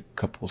 Let's give it a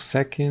couple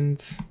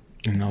seconds.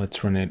 And now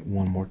let's run it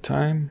one more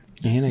time.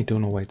 And I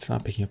don't know why it's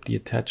not picking up the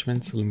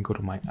attachment. So let me go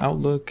to my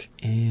Outlook,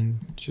 and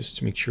just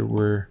to make sure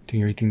we're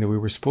doing everything that we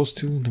were supposed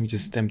to, let me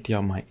just empty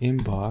out my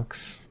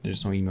inbox.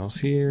 There's no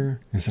emails here.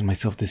 I sent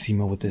myself this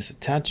email with this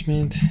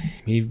attachment.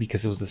 Maybe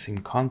because it was the same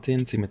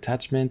content, same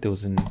attachment, it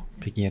wasn't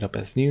picking it up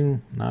as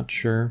new. Not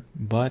sure.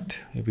 But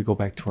if we go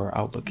back to our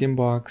Outlook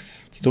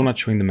inbox, it's still not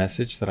showing the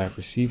message that I've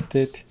received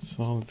it.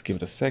 So let's give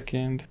it a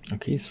second.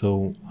 Okay,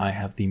 so I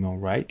have the email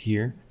right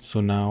here. So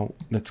now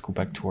let's go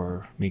back to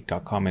our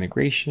make.com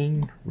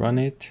integration, run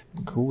it.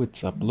 Cool,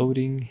 it's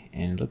uploading,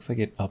 and it looks like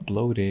it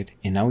uploaded.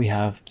 And now we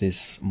have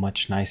this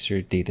much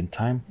nicer date and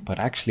time. But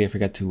actually, I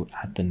forgot to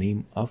add the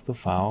name of the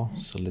file.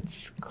 So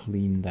let's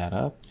clean that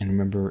up. And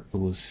remember, it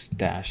was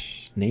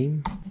dash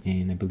name,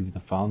 and I believe the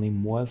file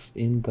name was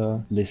in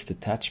the list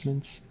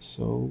attachments.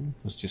 So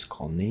let's just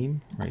call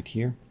name right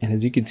here. And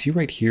as you can see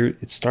right here,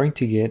 it's starting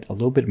to get a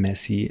little bit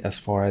messy as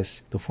far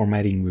as the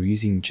formatting we're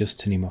using just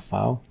to name a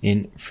file.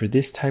 And for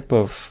this type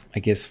of,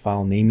 I guess,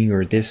 file naming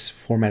or this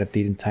format of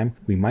date and time,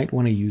 we might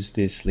want to use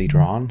this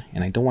later on.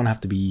 And I don't want to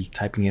have to be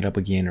typing it up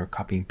again or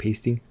copying and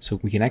pasting. So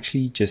we can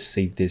actually just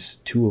save this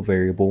to a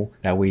variable.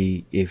 That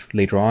way, if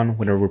later on,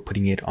 whenever we're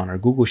putting it on our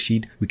Google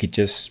Sheet, we could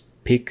just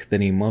pick the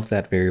name of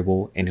that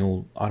variable, and it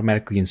will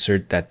automatically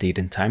insert that date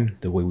and time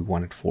the way we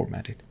want it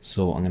formatted.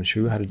 So I'm going to show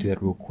you how to do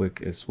that real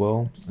quick as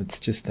well. Let's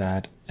just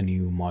add a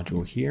new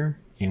module here,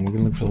 and we're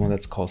going to look for the one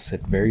that's called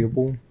set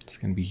variable. It's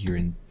going to be here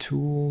in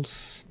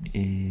tools,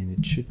 and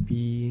it should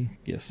be,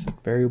 yes,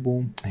 set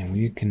variable, and we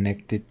need to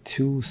connect it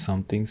to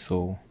something.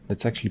 So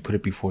let's actually put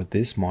it before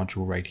this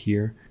module right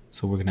here.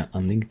 So we're going to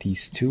unlink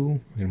these two.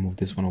 We're going to move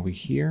this one over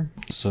here.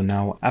 So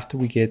now after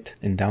we get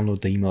and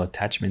download the email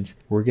attachments,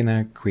 we're going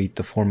to create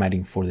the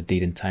formatting for the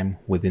date and time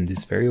within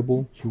this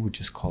variable. Here we'll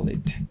just call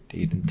it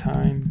date and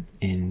time.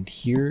 And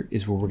here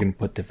is where we're going to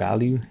put the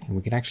value, and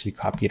we can actually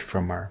copy it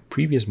from our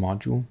previous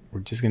module.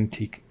 We're just going to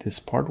take this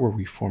part where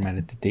we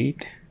formatted the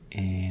date,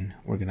 and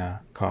we're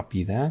gonna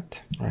copy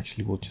that, or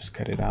actually we'll just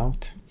cut it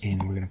out,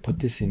 and we're gonna put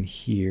this in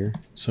here.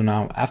 So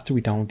now after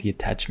we download the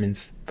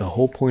attachments, the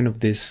whole point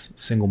of this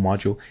single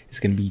module is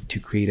gonna be to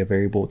create a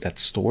variable that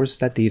stores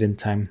that date and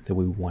time that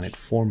we want it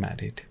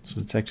formatted. So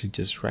let's actually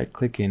just right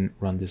click and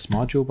run this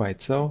module by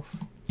itself.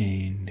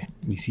 And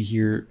we see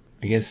here,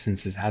 I guess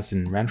since it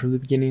hasn't ran from the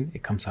beginning,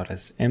 it comes out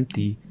as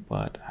empty,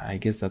 but I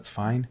guess that's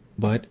fine.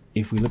 But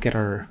if we look at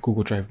our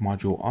Google Drive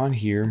module on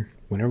here,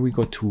 whenever we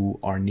go to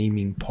our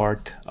naming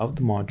part of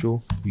the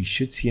module, we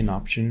should see an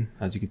option,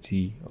 as you can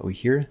see over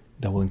here,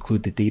 that will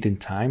include the date and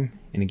time.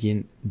 And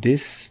again,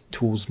 this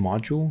tools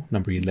module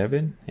number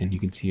 11, and you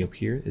can see up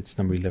here, it's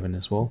number 11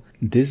 as well.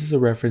 This is a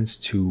reference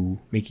to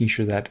making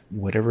sure that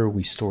whatever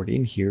we stored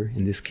in here,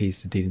 in this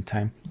case, the date and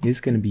time, is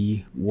going to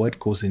be what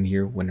goes in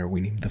here whenever we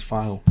name the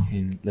file.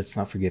 And let's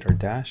not forget our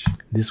dash.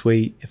 This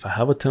way, if I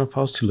have a ton of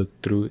files to look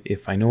through,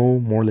 if I know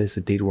more or less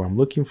the date where I'm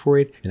looking for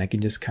it, then I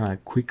can just kind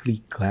of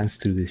quickly glance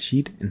through this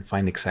sheet and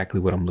find exactly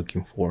what I'm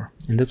looking for.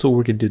 And that's what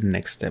we're going to do the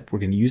next step. We're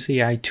going to use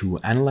AI to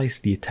analyze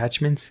the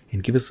attachments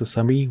and give us a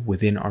summary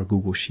within our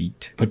Google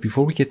Sheet. But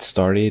before we get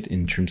started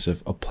in terms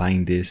of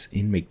applying this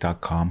in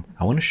make.com,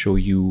 I want to show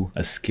you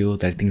a skill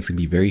that I think is going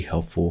to be very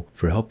helpful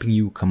for helping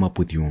you come up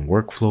with your own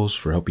workflows,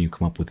 for helping you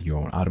come up with your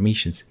own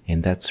automations.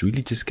 And that's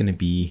really just going to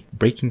be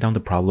breaking down the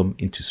problem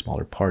into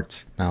smaller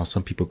parts. Now,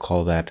 some people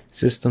call that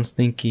systems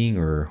thinking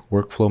or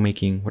workflow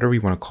making, whatever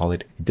you want to call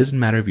it. It doesn't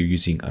matter if you're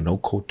using a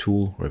no-code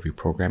tool or if you're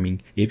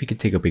programming. If you can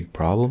take a big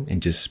problem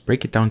and just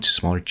break it down to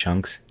smaller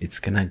chunks, it's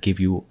going to give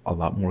you a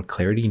lot more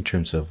clarity in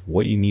terms of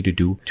what you need to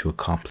do to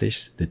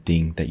accomplish the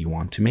thing that you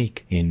want to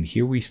make. And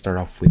here we start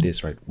off with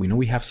this, right? We know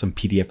we have some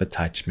PDF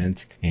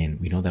attachments and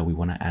we know that we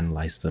want to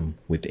analyze them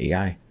with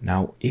AI.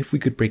 Now, if we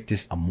could break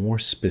this a more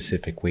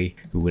specific way,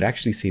 we would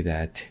actually say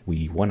that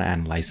we want to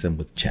analyze them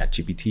with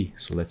ChatGPT.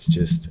 So let's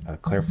just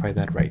clarify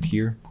that right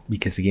here,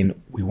 because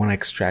again, we want to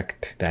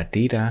extract that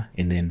data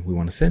and then we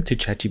want to send it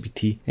to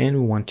ChatGPT, and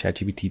we want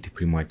ChatGPT to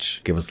pretty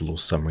much give us a little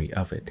summary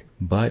of it.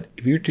 But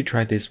if you were to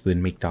try this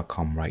within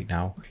make.com right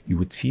now, you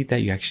would see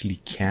that you actually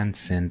can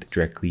send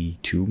directly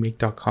to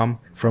make.com,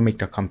 from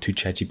make.com to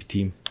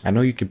ChatGPT. I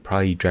know you could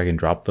probably drag and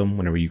drop them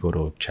whenever you go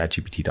to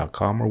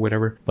chatgpt.com or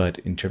whatever, but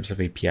in terms of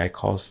API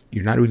calls,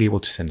 you're not really able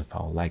to send a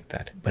file like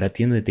that. But at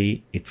the end of the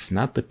day, it's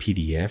not the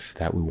PDF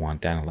that we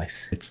want to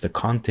analyze. It's the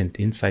content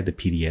inside the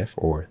PDF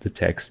or the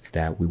text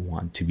that we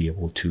want to be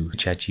able to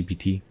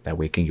ChatGPT. That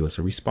way it can give us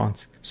a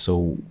response.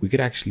 So we could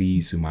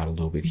actually zoom out a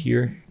little bit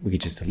here. We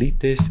could just delete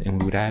this and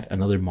we would add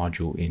another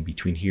module in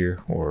between here,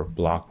 or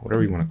block,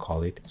 whatever you want to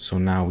call it. So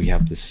now we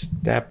have this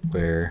step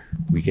where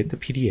we get the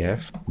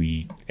PDF,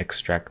 we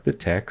extract the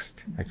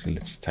text. Actually,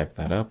 let's type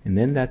that up. And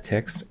then that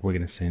text we're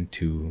going to send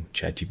to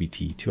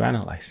ChatGPT to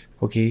analyze.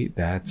 Okay,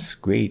 that's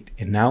great.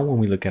 And now when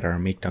we look at our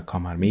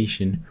make.com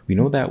automation, we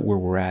know that where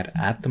we're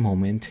at the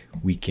moment,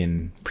 we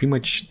can pretty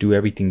much do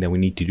everything that we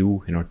need to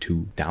do in order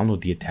to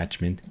download the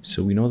attachment.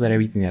 So we know that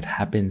everything that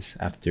happens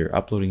after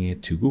uploading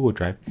it to Google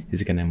Drive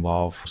is going to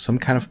involve some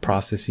kind of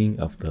processing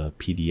of the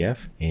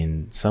PDF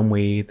in some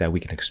way that we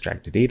can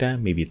extract the data.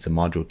 Maybe it's a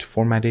module to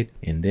format it.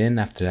 And then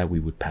after that, we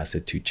would pass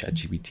it to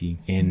ChatGPT.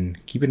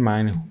 And keep in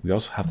mind, we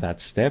also have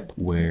that step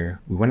where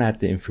we want to add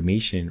the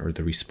information or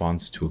the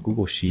response to a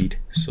Google Sheet.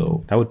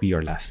 So that would be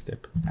our last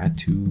step, add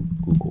to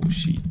Google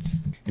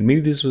Sheets. And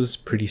maybe this was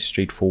pretty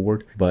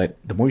straightforward, but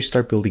the more you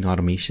start building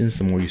automations,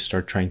 the more you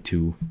start trying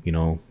to,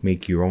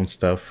 make your own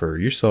stuff for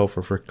yourself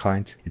or for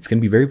clients, it's going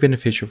to be very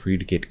beneficial for you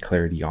to get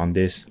clarity on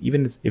this,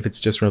 even if it's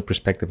just from a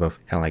perspective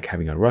of kind of like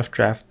having a rough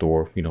draft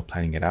or,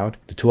 planning it out.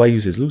 The tool I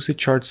use is Lucid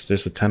Charts.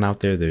 There's a ton out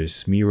there.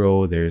 There's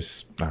Miro,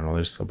 there's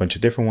a bunch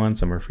of different ones.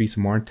 Some are free,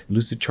 some aren't.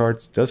 Lucid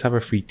Charts does have a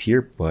free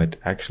tier, but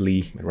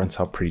actually it runs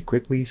out pretty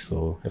quickly.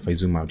 So if I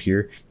zoom out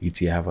here, you can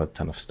see I have a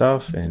ton of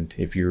stuff. And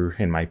if you're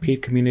in my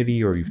paid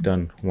community or you've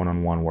done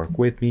one-on-one work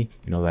with me,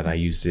 you know that I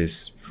use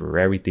this for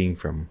everything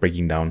from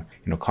breaking down,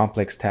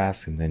 complex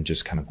tasks and then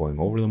just kind of going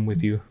over them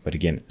with you. But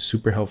again,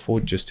 super helpful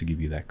just to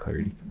give you that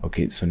clarity.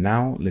 Okay, so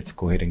now let's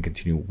go ahead and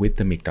continue with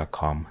the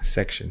make.com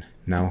section.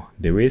 Now,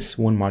 there is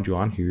one module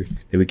on here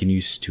that we can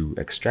use to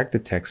extract the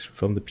text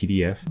from the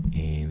PDF.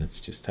 And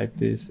let's just type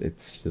this.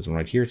 It's this one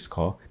right here. It's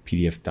called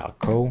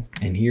pdf.co.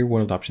 And here,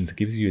 one of the options it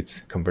gives you,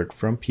 it's convert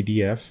from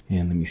PDF.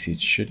 And let me see,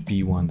 it should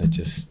be one that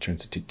just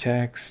turns it to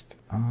text.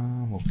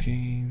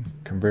 Okay,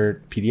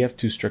 convert PDF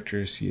to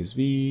structure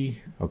CSV.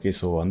 Okay,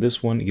 so on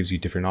this one, it gives you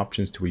different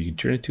options to where you can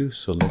turn it to.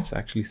 So let's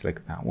actually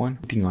select that one.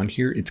 Thing on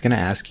here, it's gonna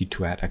ask you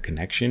to add a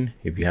connection.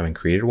 If you haven't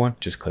created one,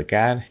 just click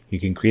add. You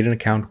can create an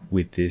account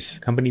with this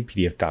company,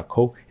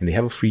 pdf.co, and they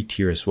have a free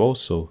tier as well.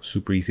 So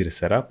super easy to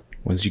set up.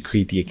 Once you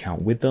create the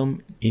account with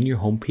them, in your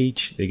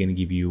homepage, they're going to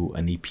give you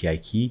an API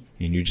key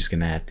and you're just going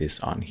to add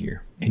this on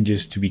here. And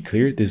just to be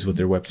clear, this is what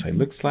their website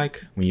looks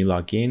like. When you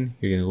log in,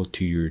 you're going to go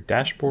to your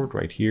dashboard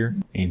right here.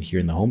 And here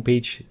in the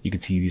homepage, you can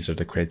see these are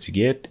the credits you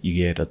get. You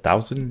get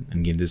 1,000,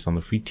 and again, this is on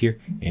the free tier.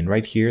 And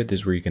right here,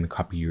 this is where you're going to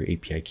copy your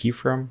API key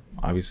from.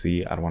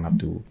 Obviously, I don't want to have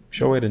to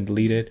show it and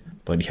delete it.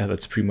 But yeah,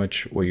 that's pretty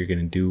much what you're going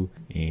to do.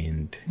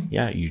 And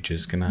yeah, you're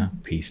just going to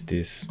paste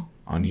this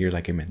on here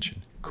like I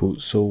mentioned.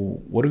 Cool. So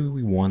what do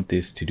we want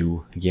this to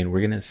do? Again, we're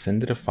going to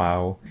send it a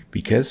file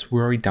because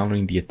we're already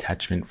downloading the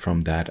attachment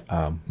from that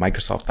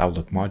Microsoft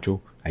Outlook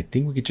module. I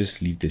think we could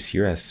just leave this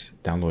here as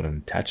download an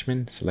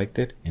attachment, select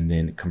it, and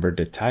then convert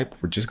the type.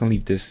 We're just going to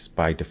leave this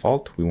by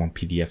default. We want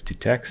PDF to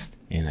text.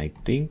 And I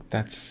think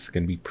that's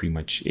going to be pretty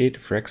much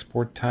it for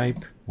export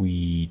type.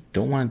 we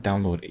don't want to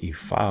download a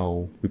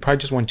file. We probably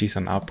just want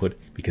JSON output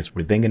because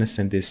we're then going to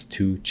send this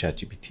to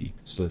ChatGPT.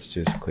 So let's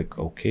just click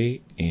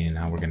OK, and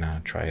now we're going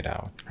to try it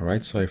out. All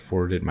right, so I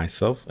forwarded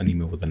myself an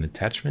email with an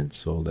attachment.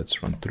 So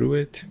let's run through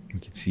it. We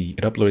can see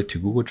it uploaded to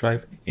Google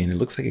Drive, and it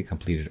looks like it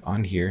completed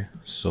on here.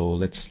 So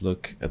let's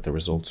look at the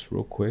results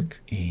real quick,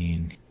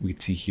 and we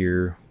can see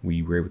here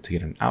we were able to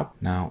get an out.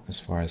 Now, as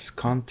far as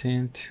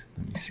content,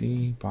 let me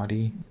see,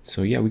 body.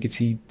 So yeah, we could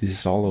see this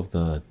is all of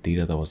the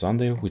data that was on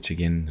there, which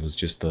again, it was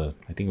just I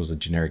think it was a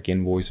generic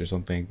invoice or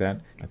something like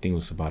that. I think it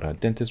was about a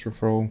dentist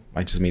referral.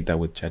 I just made that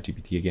with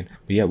ChatGPT again.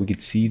 But yeah, we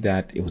could see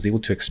that it was able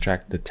to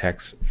extract the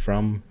text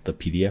from the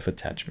PDF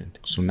attachment.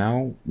 So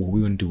now what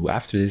we want to do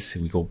after this,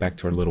 we go back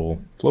to our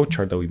little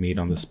flowchart that we made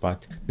on the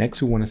spot.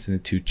 Next, we want to send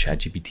it to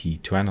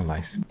ChatGPT to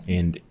analyze.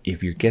 And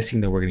if you're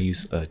guessing that we're going to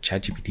use a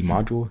ChatGPT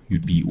module,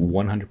 you'd be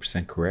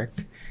 100%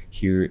 correct.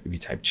 Here, if you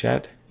type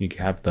chat, you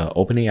have the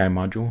OpenAI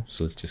module.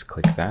 So let's just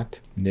click that.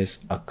 And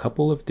there's a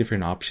couple of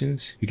different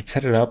options. You can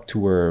set it up to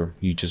where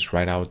you just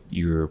write out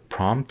your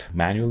prompt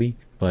manually,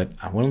 but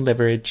I want to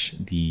leverage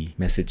the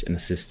message and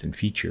assistant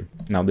feature.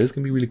 Now this is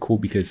going to be really cool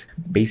because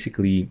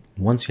basically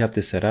once you have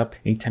this set up,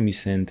 anytime you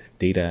send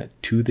data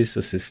to this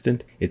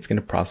assistant, it's going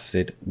to process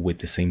it with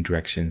the same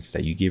directions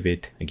that you give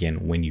it,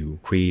 again, when you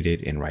create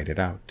it and write it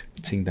out.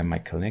 Seeing that my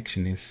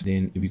connection is,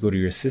 then if you go to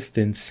your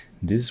assistants,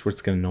 this is where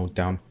it's going to note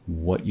down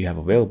what you have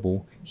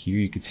available. Here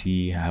you can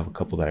see I have a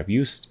couple that I've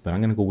used, but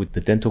I'm going to go with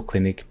the dental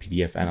clinic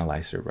PDF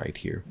analyzer right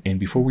here. And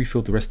before we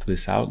fill the rest of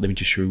this out, let me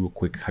just show you real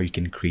quick how you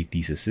can create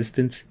these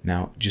assistants.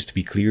 Now, just to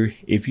be clear,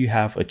 if you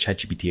have a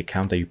ChatGPT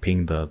account that you're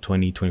paying the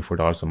 $20,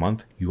 $24 a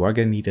month, you are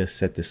going to need to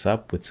set this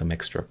up with some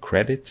extra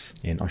credits.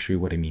 And I'll show you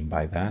what I mean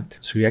by that.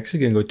 So you're actually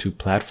going to go to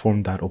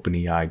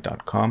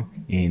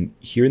platform.openai.com. And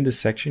here in this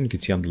section, you can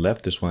see on the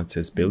left, there's one that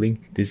says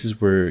billing. This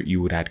is where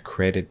you would add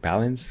credit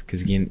balance,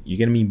 because again, you're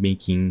going to be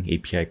making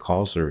API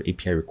calls or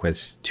API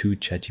requests to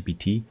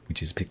ChatGPT,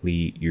 which is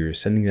basically you're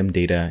sending them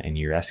data and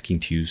you're asking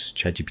to use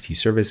ChatGPT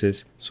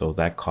services. So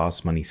that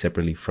costs money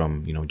separately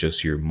from,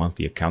 just your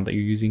monthly account that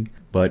you're using.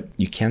 But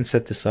you can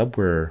set this up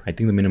where I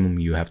think the minimum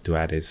you have to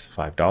add is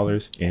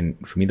 $5. And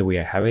for me, the way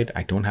I have it,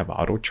 I don't have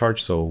auto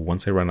charge. So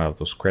once I run out of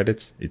those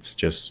credits, it's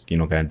just,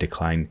 going to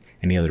decline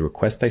any other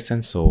request I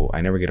send. So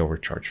I never get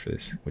overcharged for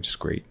this, which is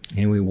great.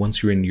 Anyway,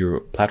 once you're in your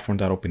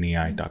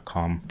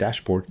platform.openai.com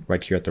dashboard,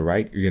 right here at the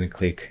right, you're going to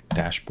click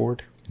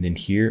dashboard. And then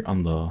here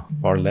on the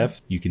far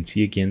left, you can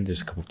see again,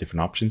 there's a couple of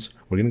different options.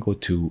 We're going to go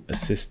to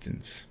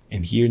assistants.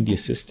 And here in the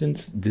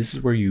assistants, this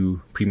is where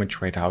you pretty much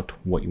write out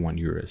what you want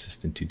your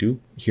assistant to do.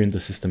 Here in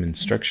the system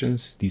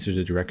instructions, these are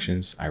the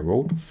directions I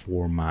wrote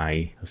for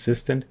my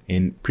assistant.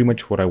 And pretty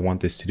much what I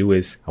want this to do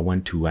is I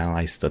want to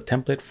analyze the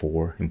template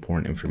for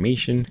important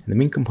information. And the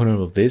main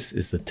component of this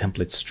is the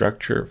template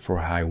structure for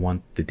how I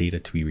want the data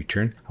to be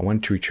returned. I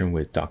want it to return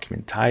with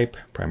document type,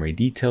 primary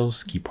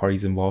details, key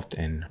parties involved,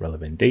 and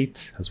relevant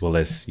dates, as well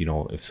as,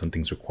 if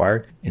something's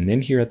required. And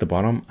then here at the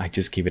bottom, I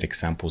just gave it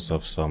examples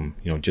of some,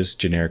 just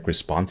generic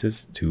responses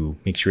to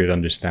make sure it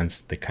understands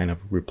the kind of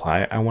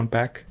reply I want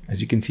back.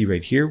 As you can see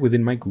right here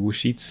within my Google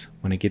Sheets,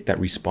 when I get that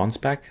response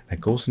back,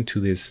 that goes into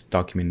this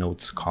document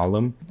notes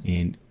column.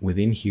 And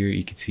within here,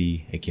 you can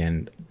see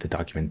again, the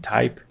document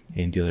type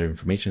and the other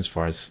information as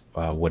far as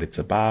what it's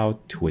about,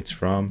 who it's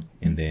from,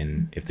 and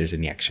then if there's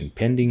any action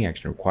pending,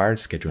 action required,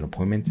 schedule an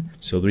appointment.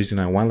 So the reason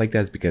I want like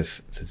that is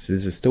because since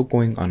this is still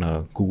going on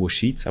a Google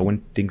Sheets, I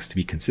want things to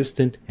be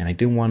consistent, and I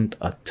didn't want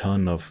a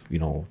ton of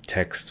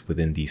text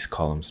within these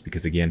columns,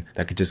 because again,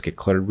 that could just get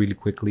cluttered really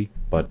quickly.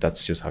 But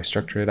that's just how I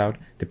structure it out.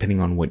 Depending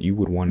on what you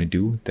would want to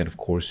do, then of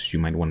course you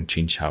might want to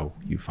change how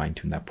you fine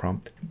tune that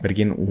prompt. But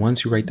again,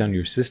 once you write down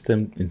your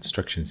system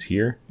instructions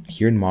here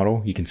in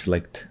model, you can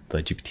select the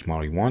GPT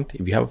model you want.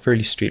 If you have a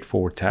fairly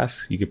straightforward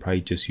task, you could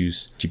probably just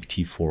use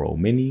GPT 4.0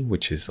 mini,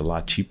 which is a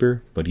lot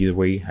cheaper. But either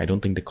way, I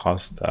don't think the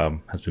cost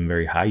has been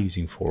very high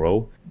using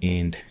 4.0.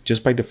 And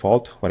just by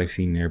default, what I've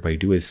seen everybody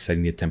do is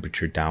setting the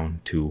temperature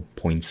down to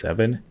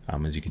 0.7,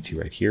 as you can see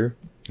right here.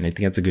 And I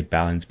think that's a good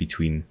balance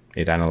between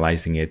it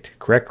analyzing it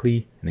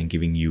correctly and then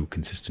giving you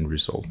consistent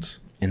results.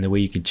 And the way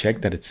you can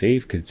check that it's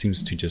saved, because it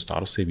seems to just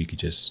autosave, you could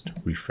just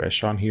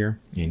refresh on here,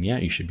 and yeah,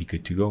 you should be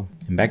good to go.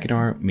 And back in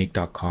our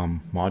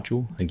make.com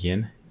module,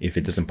 again, if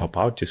it doesn't pop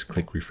out, just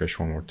click refresh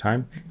one more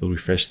time. It'll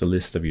refresh the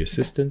list of your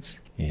assistants.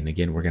 And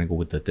again, we're going to go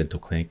with the dental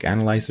clinic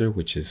analyzer,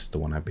 which is the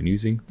one I've been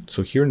using.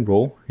 So here in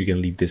role, you're going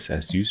to leave this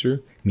as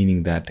user,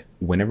 meaning that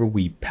whenever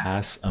we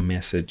pass a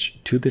message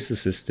to this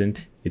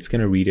assistant, it's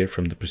going to read it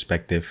from the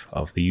perspective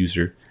of the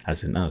user,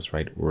 as in us,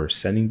 right? We're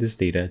sending this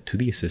data to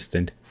the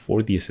assistant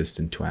for the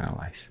assistant to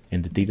analyze.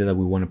 And the data that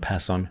we want to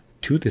pass on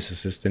to this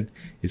assistant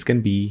is going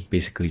to be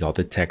basically all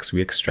the text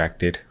we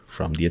extracted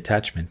from the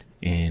attachment.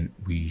 And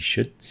we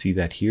should see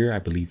that here. I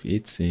believe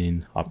it's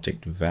in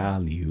object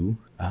value.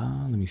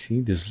 Let me see.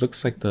 This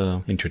looks like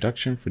the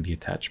introduction for the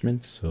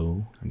attachment.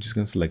 So I'm just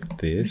going to select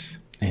this.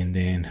 And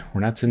then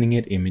we're not sending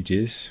it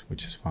images,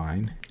 which is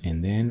fine.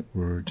 And then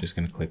we're just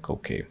going to click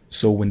OK.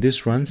 So when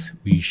this runs,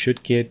 we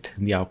should get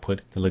the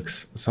output that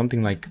looks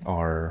something like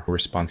our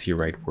response here,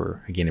 right?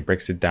 Where again, it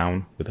breaks it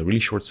down with a really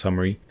short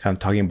summary, kind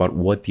of talking about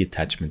what the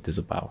attachment is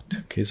about.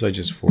 Okay, so I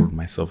just forwarded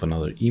myself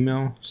another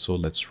email. So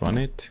let's run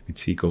it. You can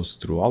see it goes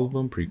through all of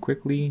them pretty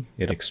quickly.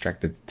 It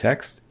extracted the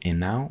text and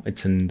now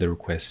it's in the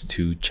request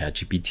to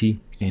ChatGPT.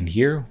 And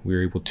here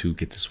we're able to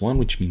get this one,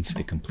 which means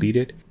it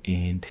completed.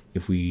 And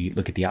if we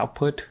look at the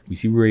output, we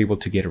see we're able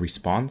to get a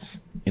response.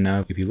 And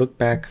now if you look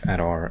back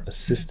at our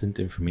assistant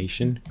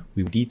information,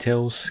 we have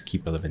details,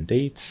 keep relevant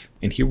dates.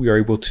 And here we are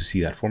able to see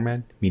that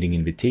format, meeting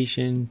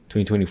invitation,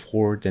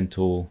 2024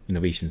 Dental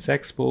Innovations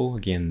Expo.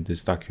 Again,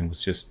 this document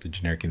was just the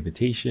generic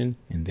invitation.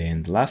 And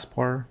then the last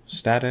part,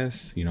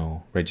 status,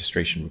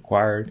 registration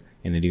required.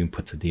 And it even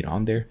puts a date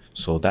on there.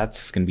 So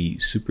that's going to be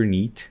super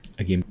neat.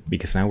 Again,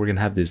 because now we're going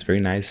to have this very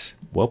nice,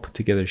 well put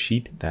together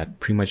sheet that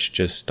pretty much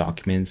just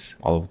documents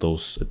all of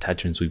those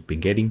attachments we've been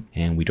getting.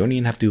 And we don't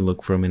even have to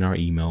look for them in our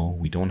email.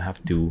 We don't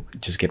have to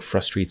just get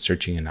frustrated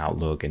searching in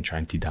Outlook and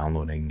trying to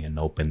downloading and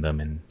open them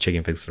and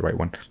checking if it's the right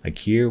one. Like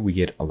here, we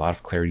get a lot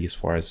of clarity as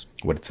far as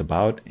what it's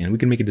about. And we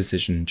can make a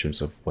decision in terms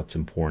of what's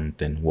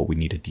important and what we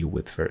need to deal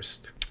with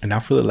first. And now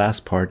for the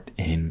last part,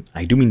 and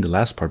I do mean the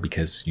last part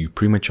because you're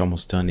pretty much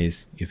almost done,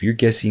 is if you're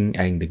guessing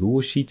adding the Google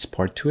Sheets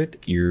part to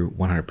it, you're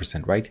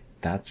 100% right.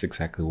 That's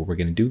exactly what we're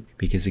going to do,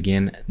 because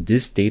again,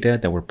 this data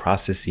that we're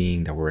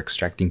processing, that we're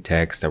extracting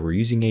text, that we're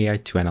using AI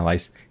to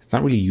analyze, it's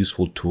not really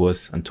useful to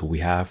us until we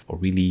have a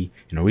really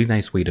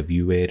nice way to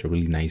view it, a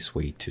really nice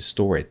way to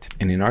store it.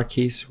 And in our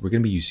case, we're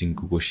going to be using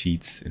Google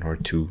Sheets in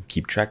order to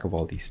keep track of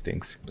all these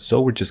things. So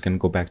we're just going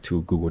to go back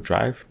to Google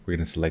Drive. We're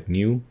going to select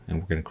new and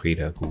we're going to create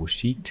a Google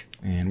Sheet.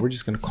 And we're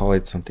just going to call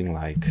it something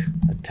like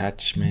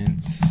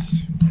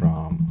attachments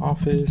from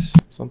Office,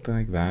 something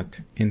like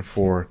that. And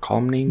for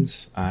column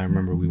names, I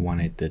remember we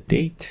wanted the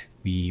date.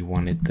 We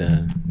wanted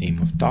the name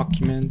of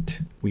document.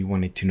 We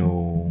wanted to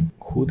know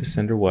who the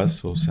sender was,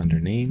 so sender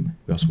name.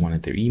 We also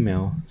wanted their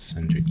email,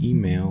 sender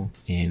email.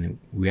 And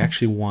we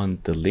actually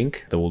want the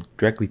link that will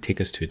directly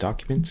take us to a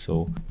document,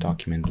 so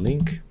document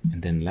link.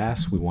 And then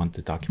last, we want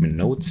the document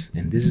notes.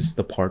 And this is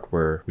the part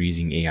where we're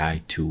using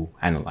AI to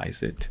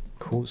analyze it.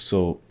 Cool,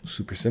 so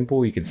super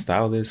simple. You can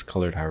style this,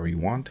 color it however you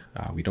want.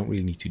 We don't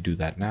really need to do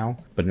that now,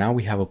 but now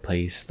we have a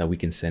place that we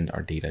can send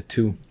our data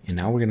to. And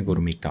now we're gonna go to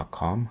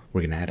make.com.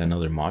 We're gonna add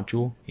another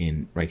module,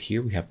 and right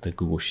here we have the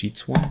Google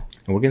Sheets one.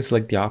 And we're gonna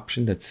select the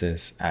option that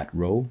says add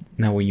row.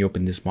 Now when you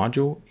open this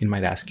module, it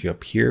might ask you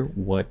up here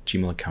what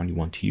Gmail account you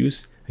want to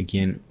use.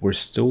 Again, we're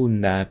still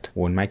in that,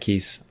 or in my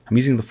case, I'm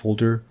using the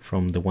folder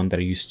from the one that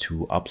I used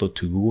to upload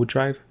to Google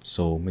Drive.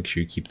 So make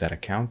sure you keep that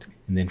account.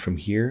 And then from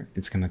here,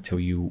 it's going to tell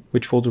you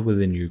which folder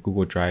within your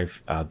Google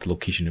Drive the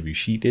location of your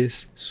sheet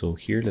is. So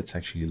here, let's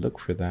actually look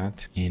for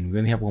that. And we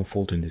only have one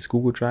folder in this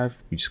Google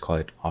Drive. We just call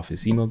it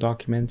Office Email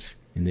Documents.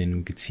 And then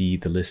we could see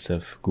the list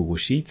of Google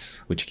Sheets,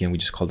 which again, we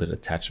just called it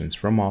attachments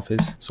from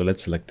Office. So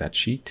let's select that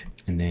sheet.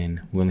 And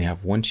then we only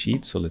have one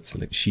sheet. So let's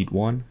select sheet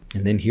 1.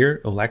 And then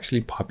here, it will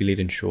actually populate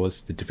and show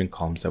us the different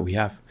columns that we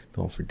have. The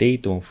one for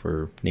date, the one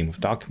for name of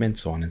document,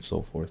 so on and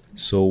so forth.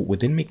 So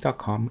within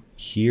make.com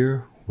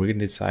here, we're going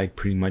to decide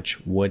pretty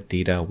much what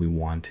data we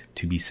want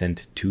to be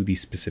sent to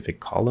these specific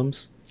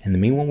columns. And the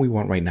main one we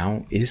want right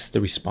now is the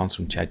response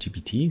from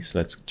ChatGPT. So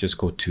let's just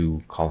go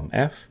to column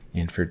F.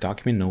 And for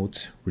document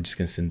notes, we're just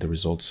going to send the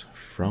results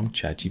from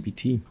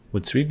ChatGPT.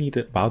 What's really neat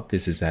about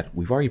this is that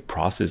we've already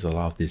processed a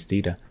lot of this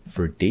data.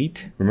 For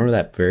date, remember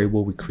that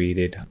variable we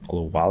created a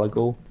little while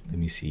ago? Let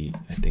me see,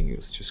 I think it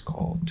was just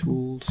called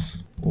tools,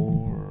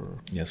 or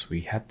yes,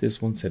 we had this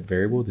one set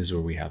variable. This is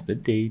where we have the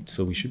date.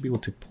 So we should be able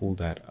to pull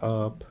that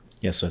up.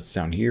 Yeah, so it's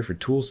down here for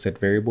tools, set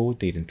variable,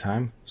 date and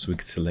time. So we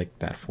can select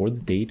that for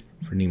the date.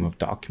 For name of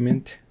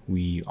document,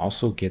 we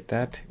also get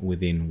that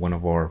within one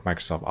of our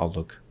Microsoft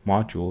Outlook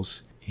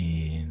modules.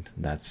 And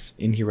that's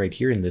in here right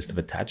here in list of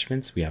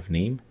attachments. We have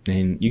name,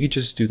 and you could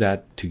just do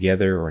that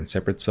together or in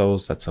separate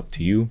cells. That's up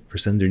to you. For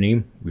sender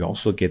name, we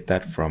also get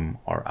that from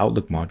our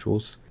Outlook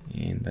modules,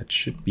 and that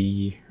should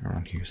be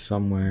around here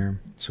somewhere.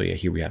 So yeah,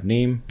 here we have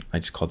name. I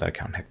just called that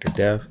account Hector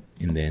Dev.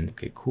 And then,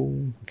 okay,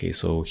 cool. Okay,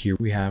 so here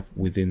we have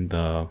within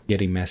the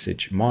getting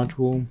message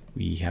module,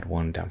 we had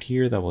one down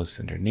here that was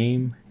sender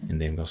name. And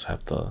then we also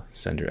have the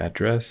sender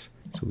address.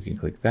 So we can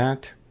click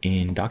that.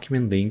 In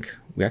document link,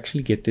 we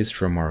actually get this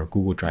from our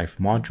Google Drive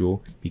module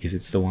because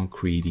it's the one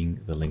creating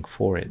the link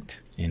for it.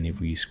 And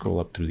if we scroll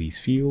up through these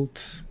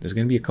fields, there's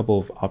going to be a couple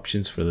of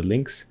options for the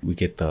links. We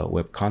get the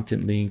web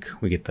content link,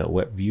 we get the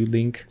web view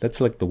link. Let's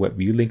select the web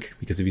view link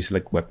because if you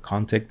select web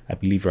content, I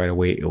believe right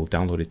away it will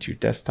download it to your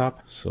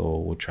desktop. So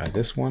we'll try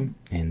this one.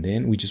 And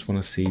then we just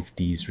want to save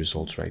these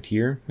results right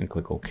here and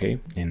click OK.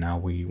 And now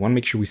we want to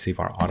make sure we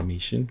save our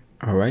automation.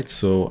 All right,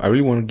 so I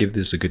really want to give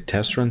this a good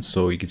test run.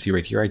 So you can see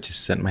right here, I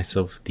just sent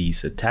myself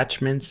these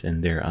attachments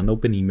and they're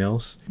unopened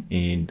emails,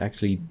 and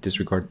actually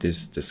disregard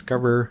this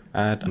Discover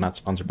ad. I'm not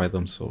sponsored by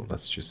them, so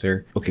that's just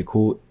there. Okay,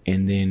 cool.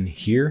 And then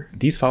here,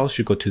 these files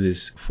should go to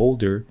this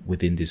folder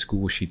within this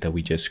Google Sheet that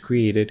we just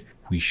created.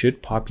 we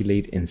should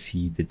populate and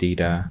see the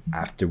data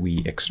after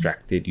we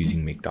extract it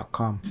using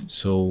make.com.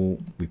 So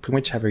we pretty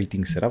much have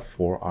everything set up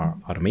for our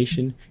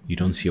automation. You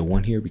don't see a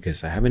 1 here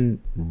because I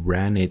haven't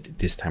ran it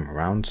this time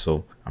around.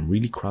 So I'm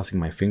really crossing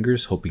my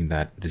fingers, hoping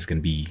that this is going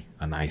to be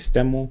a nice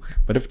demo.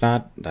 But if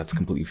not, that's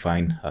completely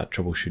fine.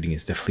 Troubleshooting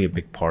is definitely a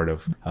big part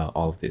of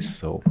all of this.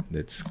 So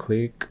let's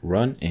click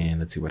run and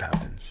let's see what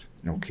happens.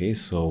 Okay,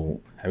 so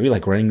I really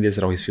like running this.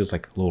 It always feels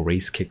like a little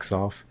race kicks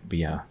off. But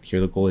yeah, here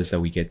the goal is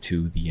that we get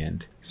to the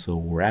end. So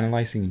we're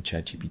analyzing in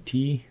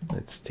ChatGPT.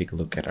 Let's take a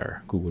look at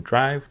our Google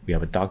Drive. We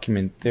have a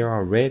document there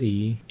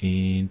already.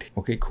 And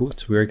okay, cool.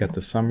 So we already got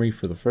the summary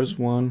for the first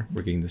one.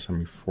 We're getting the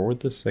summary for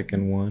the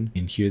second one.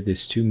 And here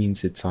this 2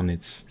 means it's on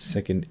its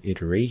second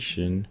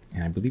iteration.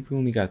 And I believe we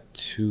only got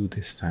 2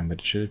 this time, but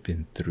it should have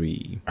been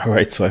 3. All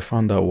right, so I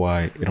found out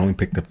why it only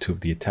picked up 2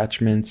 of the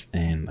attachments.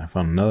 And I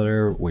found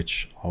another,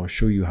 which I'll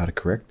show you how to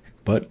correct.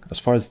 But as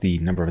far as the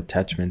number of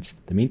attachments,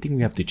 the main thing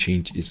we have to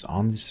change is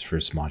on this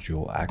first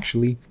module.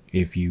 Actually,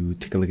 if you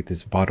take a look at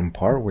this bottom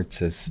part where it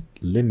says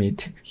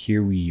limit,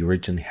 here we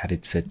originally had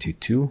it set to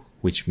 2,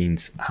 which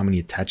means how many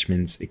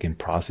attachments it can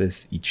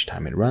process each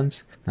time it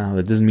runs. Now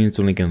that doesn't mean it's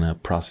only gonna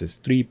process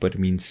 3, but it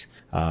means,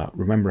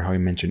 remember how I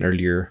mentioned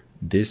earlier,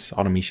 this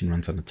automation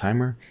runs on a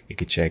timer. It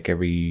could check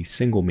every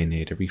single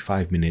minute, every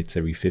 5 minutes,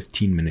 every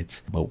 15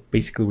 minutes. But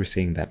basically we're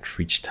saying that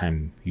for each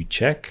time you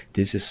check,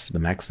 this is the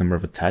max number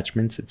of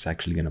attachments it's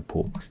actually going to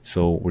pull.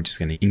 So we're just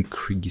going to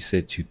increase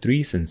it to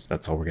 3 since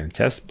that's all we're going to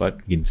test, but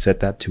you can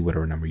set that to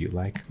whatever number you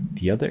like.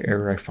 The other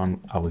error I found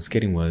I was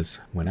getting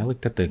was when I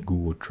looked at the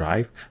Google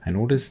Drive, I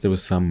noticed there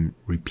was some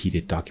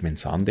repeated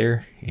documents on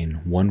there,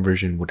 and one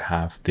version would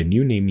have the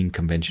new naming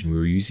convention we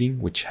were using,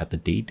 which had the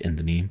date and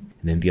the name,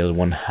 and then the other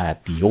one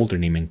had the old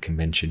naming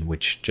convention,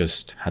 which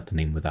just had the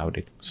name without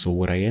it. So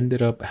what I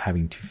ended up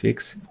having to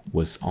fix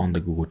was on the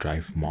Google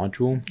Drive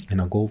module,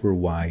 and I'll go over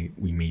why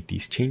we made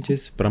these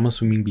changes, but I'm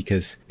assuming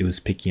because it was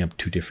picking up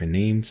 2 different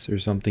names or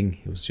something,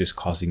 it was just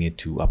causing it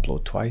to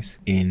upload twice.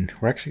 And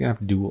we're actually gonna have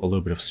to do a little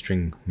bit of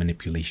string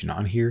manipulation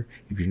on here.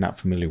 If you're not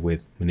familiar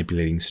with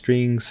manipulating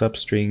strings,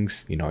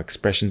 substrings,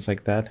 expressions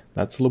like that,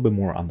 that's a little bit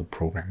more on the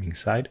programming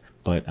side.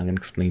 But I'm going to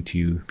explain to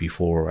you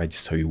before I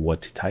just tell you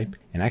what to type.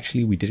 And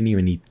actually, we didn't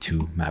even need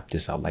to map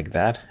this out like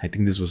that. I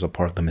think this was a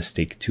part of the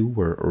mistake too,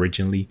 where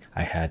originally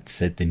I had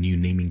set the new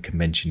naming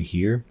convention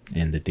here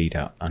and the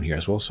data on here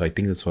as well. So I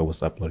think that's why I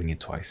was uploading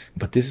it twice.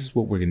 But this is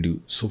what we're going to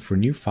do. So for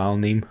new file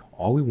name,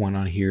 all we want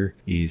on here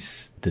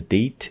is the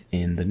date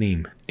and the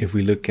name. If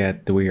we look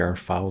at the way our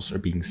files are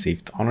being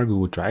saved on our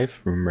Google Drive,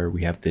 remember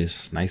we have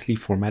this nicely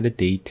formatted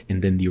date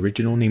and then the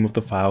original name of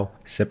the file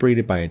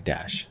separated by a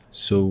dash.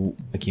 So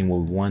again,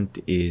 what we want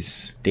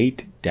is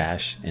date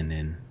dash and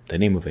then the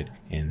name of it.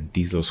 And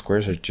these little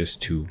squares are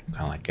just to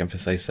kind of like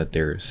emphasize that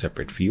they're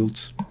separate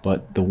fields.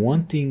 But the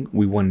one thing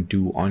we want to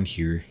do on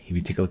here, if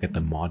you take a look at the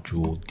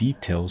module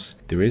details,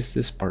 there is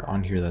this part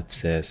on here that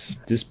says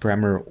this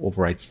parameter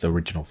overwrites the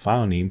original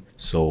file name.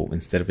 So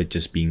instead of it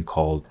just being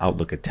called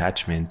Outlook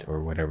attachment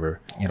or whatever,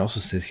 it also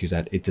says here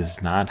that it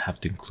does not have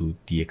to include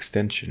the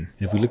extension.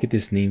 And if we look at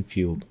this name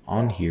field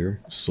on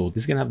here, so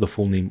this is gonna have the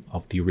full name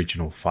of the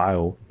original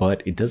file,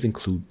 but it does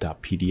include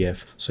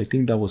 .pdf. So I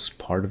think that was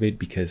part of it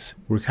because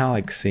we're kind of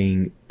like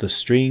saying the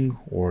string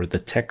or the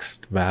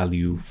text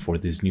value for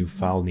this new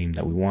file name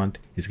that we want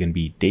is going to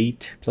be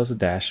date plus a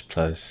dash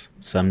plus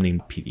some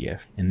name PDF.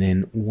 And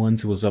then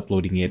once it was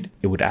uploading it,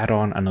 it would add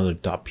on another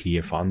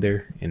 .pdf on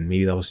there. And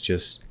maybe that was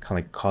just kind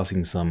of like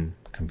causing some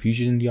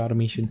confusion in the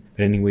automation.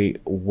 But anyway,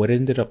 what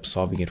ended up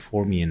solving it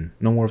for me and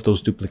no more of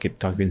those duplicate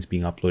documents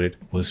being uploaded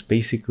was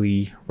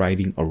basically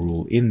writing a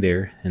rule in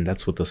there. And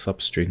that's what the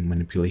substring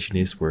manipulation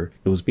is, where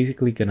it was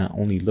basically gonna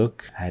only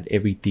look at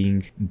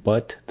everything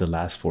but the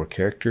last 4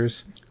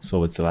 characters.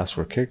 So it's the last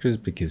 4 characters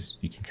because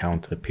you can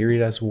count the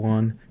period as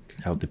 1, you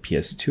can count the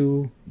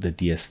PS2, the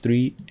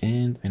DS3,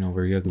 and I know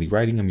very ugly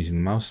writing, I'm using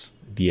the mouse,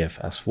 DF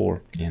as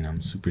 4, and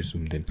I'm super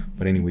zoomed in.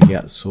 But anyway,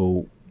 yeah,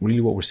 so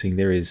really what we're saying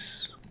there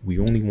is we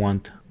only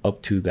want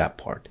up to that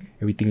part.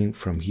 Everything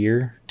from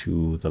here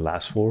to the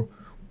last 4,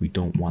 we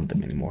don't want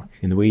them anymore.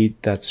 And the way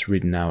that's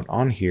written out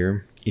on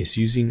here is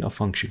using a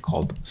function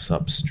called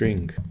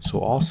substring. So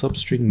all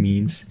substring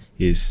means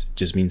is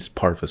just means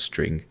part of a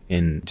string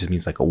and just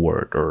means like a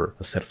word or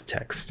a set of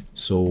text.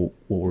 So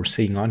what we're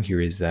saying on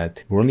here is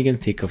that we're only going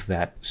to take of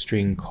that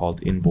string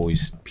called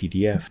invoice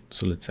PDF.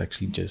 So let's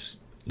actually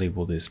just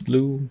label this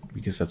blue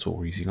because that's what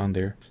we're using on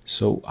there.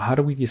 So how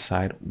do we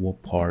decide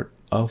what part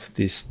of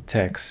this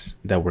text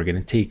that we're going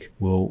to take?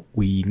 Well,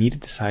 we need to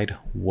decide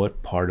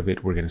what part of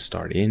it we're going to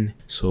start in.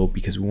 So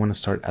because we want to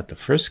start at the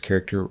first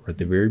character or at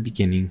the very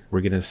beginning,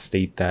 we're going to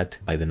state that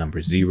by the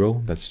number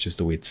 0. That's just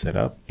the way it's set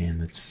up. And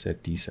let's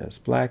set these as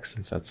black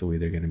since that's the way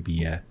they're going to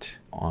be at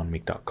on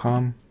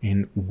make.com.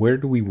 And where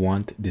do we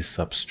want this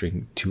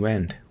substring to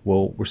end?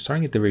 Well, we're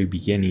starting at the very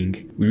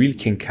beginning. We really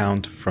can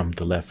count from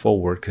the left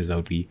forward because that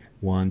would be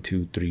 1,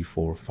 2, 3,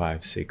 4,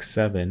 5, 6,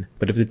 7.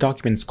 But if the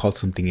document is called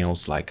something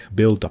else like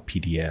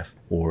build.pdf,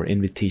 or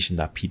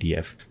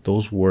invitation.pdf,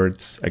 those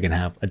words are going to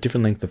have a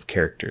different length of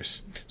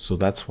characters. So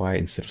that's why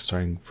instead of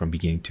starting from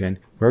beginning to end,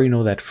 we already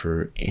know that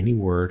for any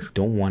word,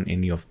 don't want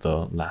any of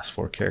the last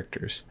 4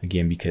 characters.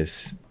 Again,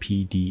 because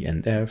P, D,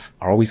 and F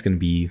are always going to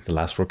be the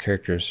last 4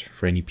 characters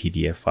for any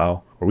PDF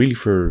file, or really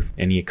for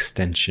any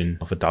extension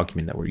of a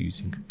document that we're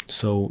using.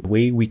 So the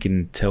way we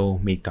can tell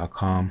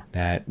make.com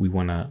that we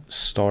want to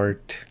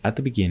start at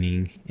the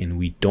beginning and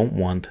we don't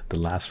want the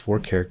last 4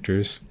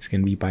 characters is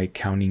going to be by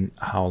counting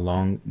how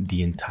long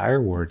the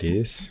entire word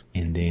is.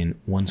 And then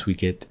once we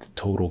get the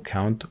total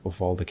count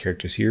of all the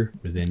characters here,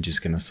 we're then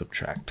just going to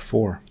subtract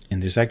 4.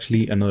 And there's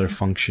actually another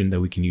function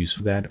that we can use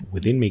for that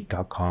within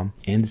make.com,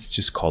 and it's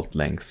just called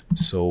length.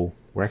 So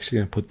we're actually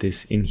going to put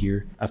this in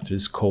here after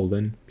this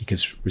colon,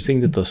 because we're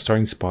saying that the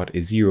starting spot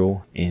is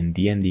 0 and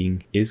the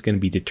ending is going to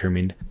be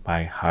determined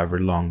by however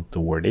long the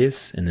word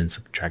is, and then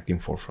subtracting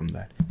 4 from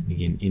that. And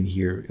again, in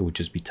here, it would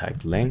just be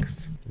type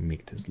length. Let me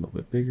make this a little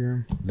bit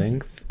bigger,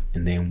 length.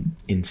 And then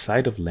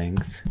inside of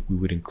length, we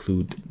would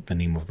include the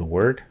name of the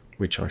word,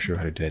 which I'll show you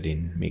how to do that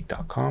in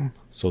make.com.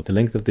 So the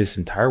length of this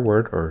entire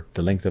word, or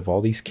the length of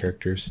all these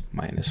characters,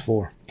 minus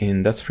 4.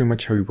 And that's pretty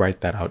much how we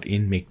write that out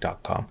in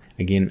make.com.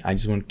 Again, I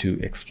just wanted to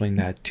explain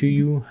that to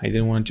you. I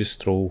didn't want to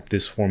just throw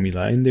this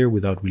formula in there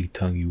without really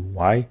telling you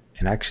why.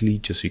 And actually,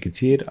 just so you can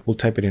see it, we'll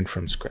type it in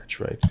from scratch,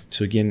 right?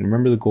 So again,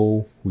 remember the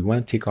goal. We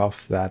want to take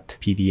off that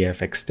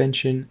PDF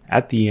extension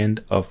at the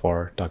end of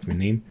our document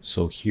name.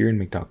 So here in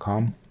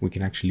make.com, we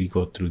can actually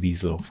go through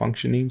these little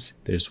function names.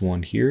 There's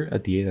one here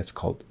at the A that's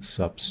called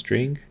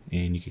substring,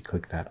 and you can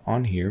click that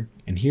on here.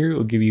 And here it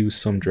will give you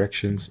some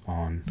directions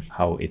on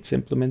how it's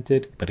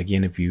implemented. But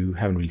again, if you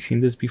haven't really seen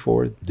this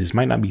before, this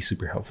might not be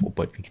super helpful,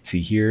 but you can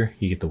see here,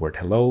 you get the word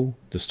hello.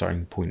 The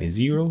starting point is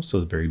 0, so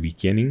the very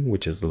beginning,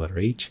 which is the letter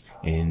H,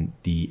 and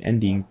the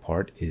ending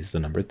part is the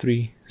number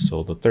 3,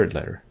 so the 3rd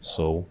letter.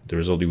 So the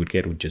result you would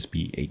get would just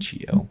be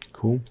HEL.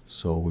 Cool.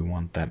 So we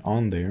want that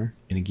on there.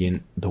 And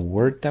again, the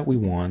word that we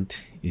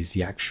want is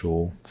the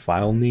actual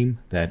file name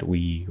that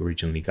we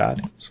originally got.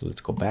 So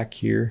let's go back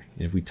here,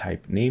 and if we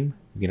type name,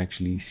 we can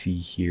actually see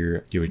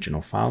here the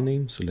original file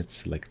name. So let's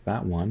select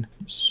that one.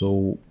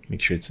 So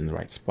make sure it's in the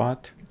right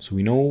spot. So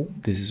we know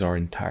this is our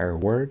entire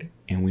word,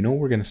 and we know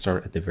we're going to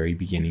start at the very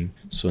beginning.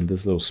 So in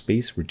this little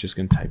space, we're just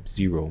going to type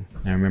 0.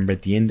 Now remember,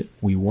 at the end,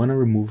 we want to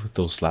remove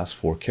those last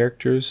 4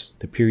 characters,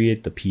 the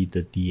period, the P,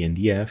 the D, and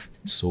the F.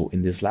 So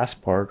in this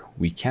last part,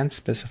 we can't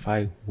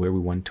specify where we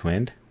want to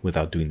end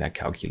without doing that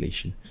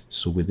calculation.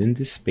 So within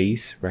this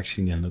space, we're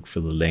actually going to look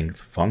for the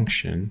length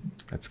function.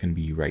 That's going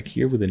to be right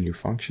here within your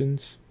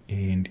functions.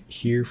 And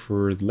here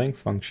for the length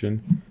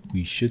function,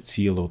 we should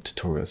see a little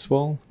tutorial as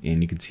well.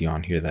 And you can see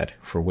on here that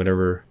for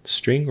whatever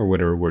string or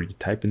whatever word you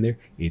type in there,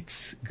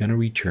 it's gonna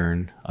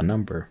return a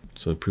number.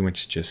 So it pretty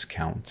much just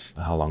counts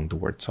how long the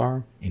words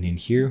are. And in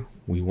here,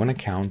 we wanna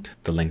count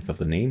the length of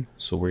the name.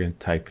 So we're gonna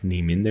type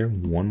name in there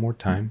one more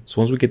time. So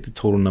once we get the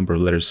total number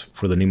of letters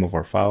for the name of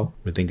our file,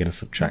 we're then gonna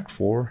subtract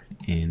 4.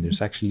 And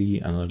there's actually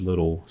another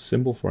little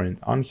symbol for it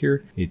on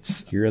here.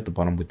 It's here at the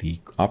bottom with the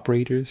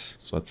operators.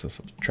 So that's a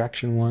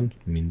subtraction one.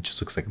 I mean, it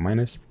just looks like a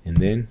minus. And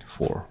then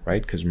 4,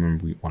 right? Because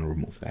remember, we want to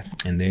remove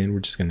that. And then we're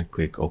just going to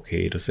click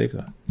OK to save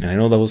that. And I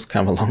know that was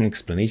kind of a long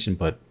explanation,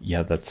 but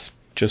yeah, that's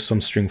just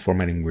some string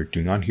formatting we're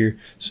doing on here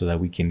so that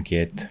we can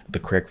get the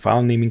correct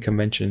file naming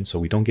convention, so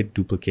we don't get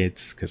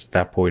duplicates, because at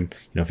that point,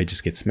 you know, if it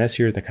just gets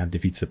messier, that kind of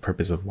defeats the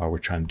purpose of why we're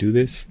trying to do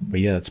this. But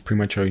yeah, that's pretty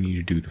much all you need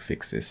to do to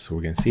fix this. So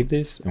we're going to save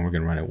this and we're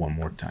going to run it one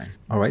more time.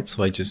 All right,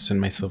 so I just sent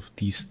myself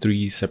these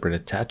 3 separate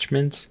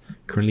attachments.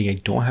 Currently, I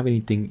don't have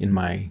anything in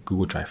my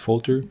Google Drive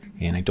folder,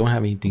 and I don't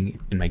have anything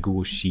in my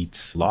Google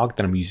Sheets log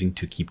that I'm using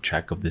to keep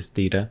track of this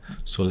data.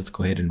 So let's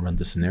go ahead and run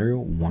the scenario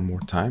one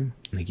more time.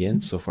 And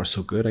again, so far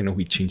so good. I know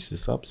we changed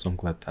this up, so I'm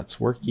glad that's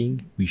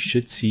working. We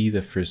should see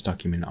the first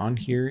document on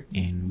here,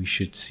 and we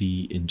should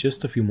see in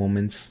just a few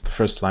moments the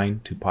first line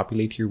to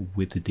populate here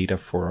with the data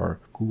for our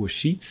Google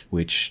Sheets,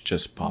 which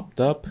just popped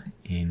up.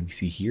 And we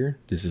see here,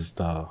 this is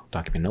the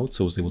document note,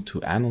 so I was able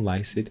to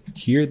analyze it.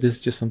 Here, this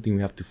is just something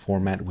we have to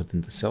format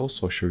within the cell,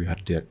 so I'll show you how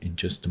to do it in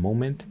just a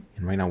moment.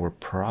 And right now we're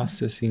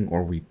processing,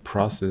 or we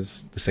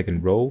process the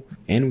second row,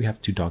 and we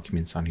have 2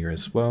 documents on here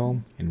as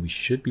well. And we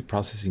should be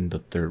processing the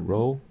 3rd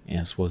row,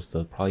 as well as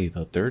probably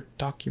the 3rd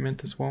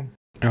document as well.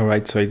 All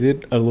right, so I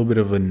did a little bit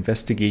of an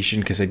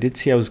investigation because I did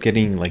see I was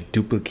getting like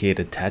duplicate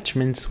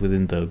attachments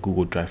within the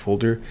Google Drive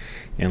folder.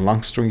 And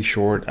long story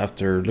short,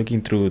 after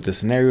looking through the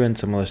scenario and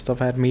some other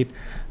stuff I had made,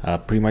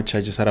 pretty much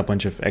I just had a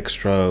bunch of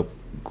extra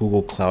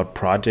Google Cloud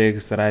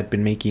projects that I had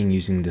been making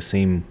using the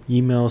same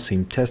email,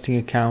 same testing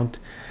account.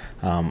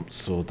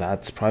 So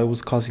that's probably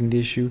what's causing the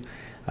issue.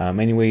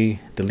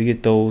 Anyway,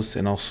 deleted those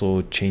and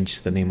also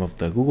changed the name of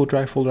the Google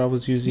Drive folder I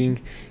was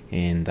using,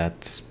 and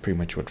that's pretty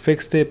much what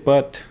fixed it.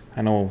 But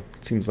I know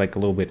it seems like a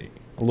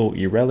little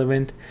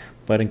irrelevant,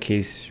 but in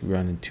case you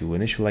run into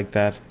an issue like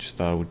that, just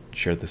thought I would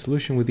share the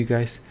solution with you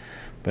guys.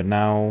 But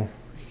now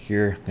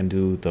here I'm gonna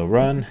do the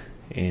run,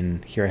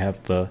 and here I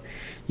have the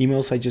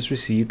emails I just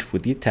received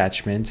with the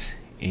attachments,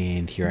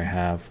 and here I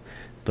have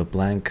the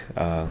blank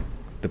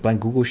the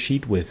blank Google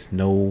sheet with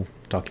no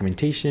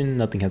documentation.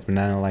 Nothing has been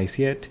analyzed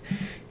yet.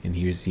 And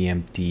here's the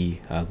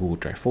empty Google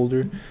Drive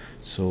folder.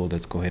 So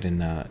let's go ahead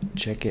and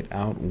check it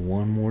out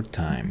one more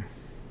time.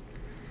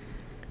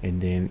 And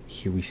then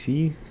here we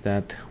see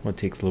that what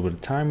takes a little bit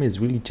of time is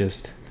really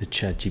just the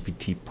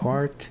ChatGPT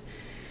part.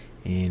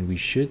 And we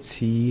should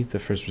see the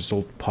first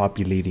result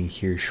populating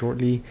here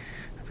shortly.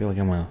 I feel like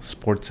I'm a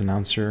sports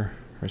announcer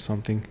or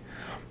something,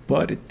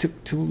 but it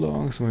took too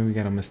long. So maybe we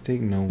got a mistake.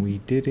 No, we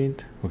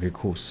didn't. Okay,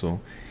 cool. So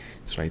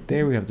it's right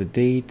there. We have the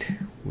date,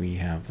 we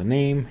have the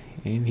name,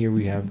 and here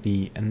we have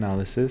the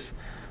analysis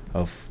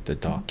of the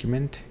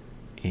document.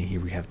 And here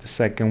we have the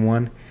second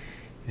one.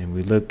 And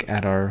we look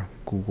at our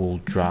Google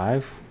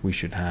Drive, we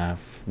should have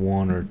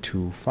 1 or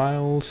 2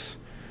 files.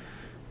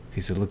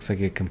 Okay, so it looks like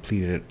it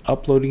completed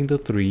uploading the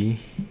 3,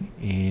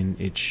 and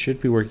it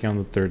should be working on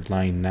the 3rd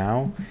line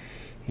now.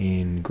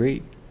 And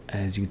great,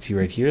 as you can see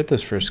right here,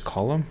 this first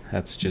column,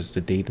 that's just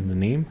the date and the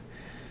name.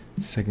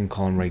 The second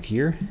column right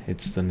here,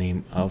 it's the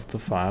name of the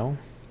file.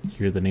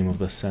 Here, the name of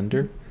the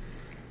sender,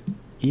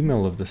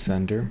 email of the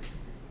sender.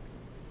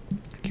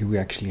 Here we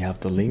actually have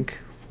the link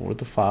for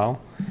the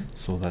file,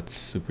 so that's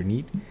super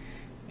neat.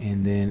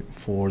 And then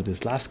for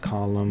this last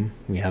column,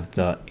 we have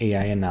the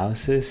AI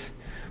analysis,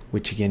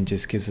 which again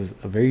just gives us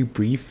a very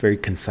brief, very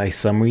concise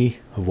summary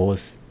of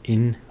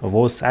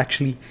what's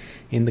actually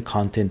in the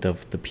content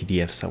of the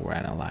PDFs that were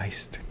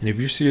analyzed. And if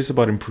you're serious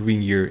about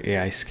improving your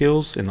AI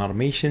skills and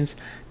automations,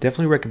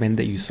 definitely recommend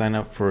that you sign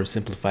up for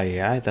Simplify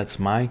AI. That's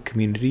my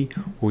community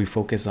where we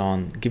focus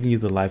on giving you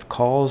the live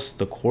calls,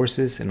 the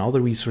courses, and all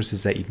the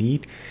resources that you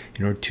need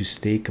in order to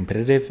stay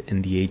competitive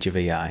in the age of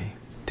AI.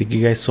 Thank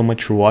you guys so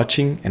much for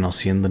watching, and I'll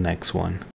see you in the next one.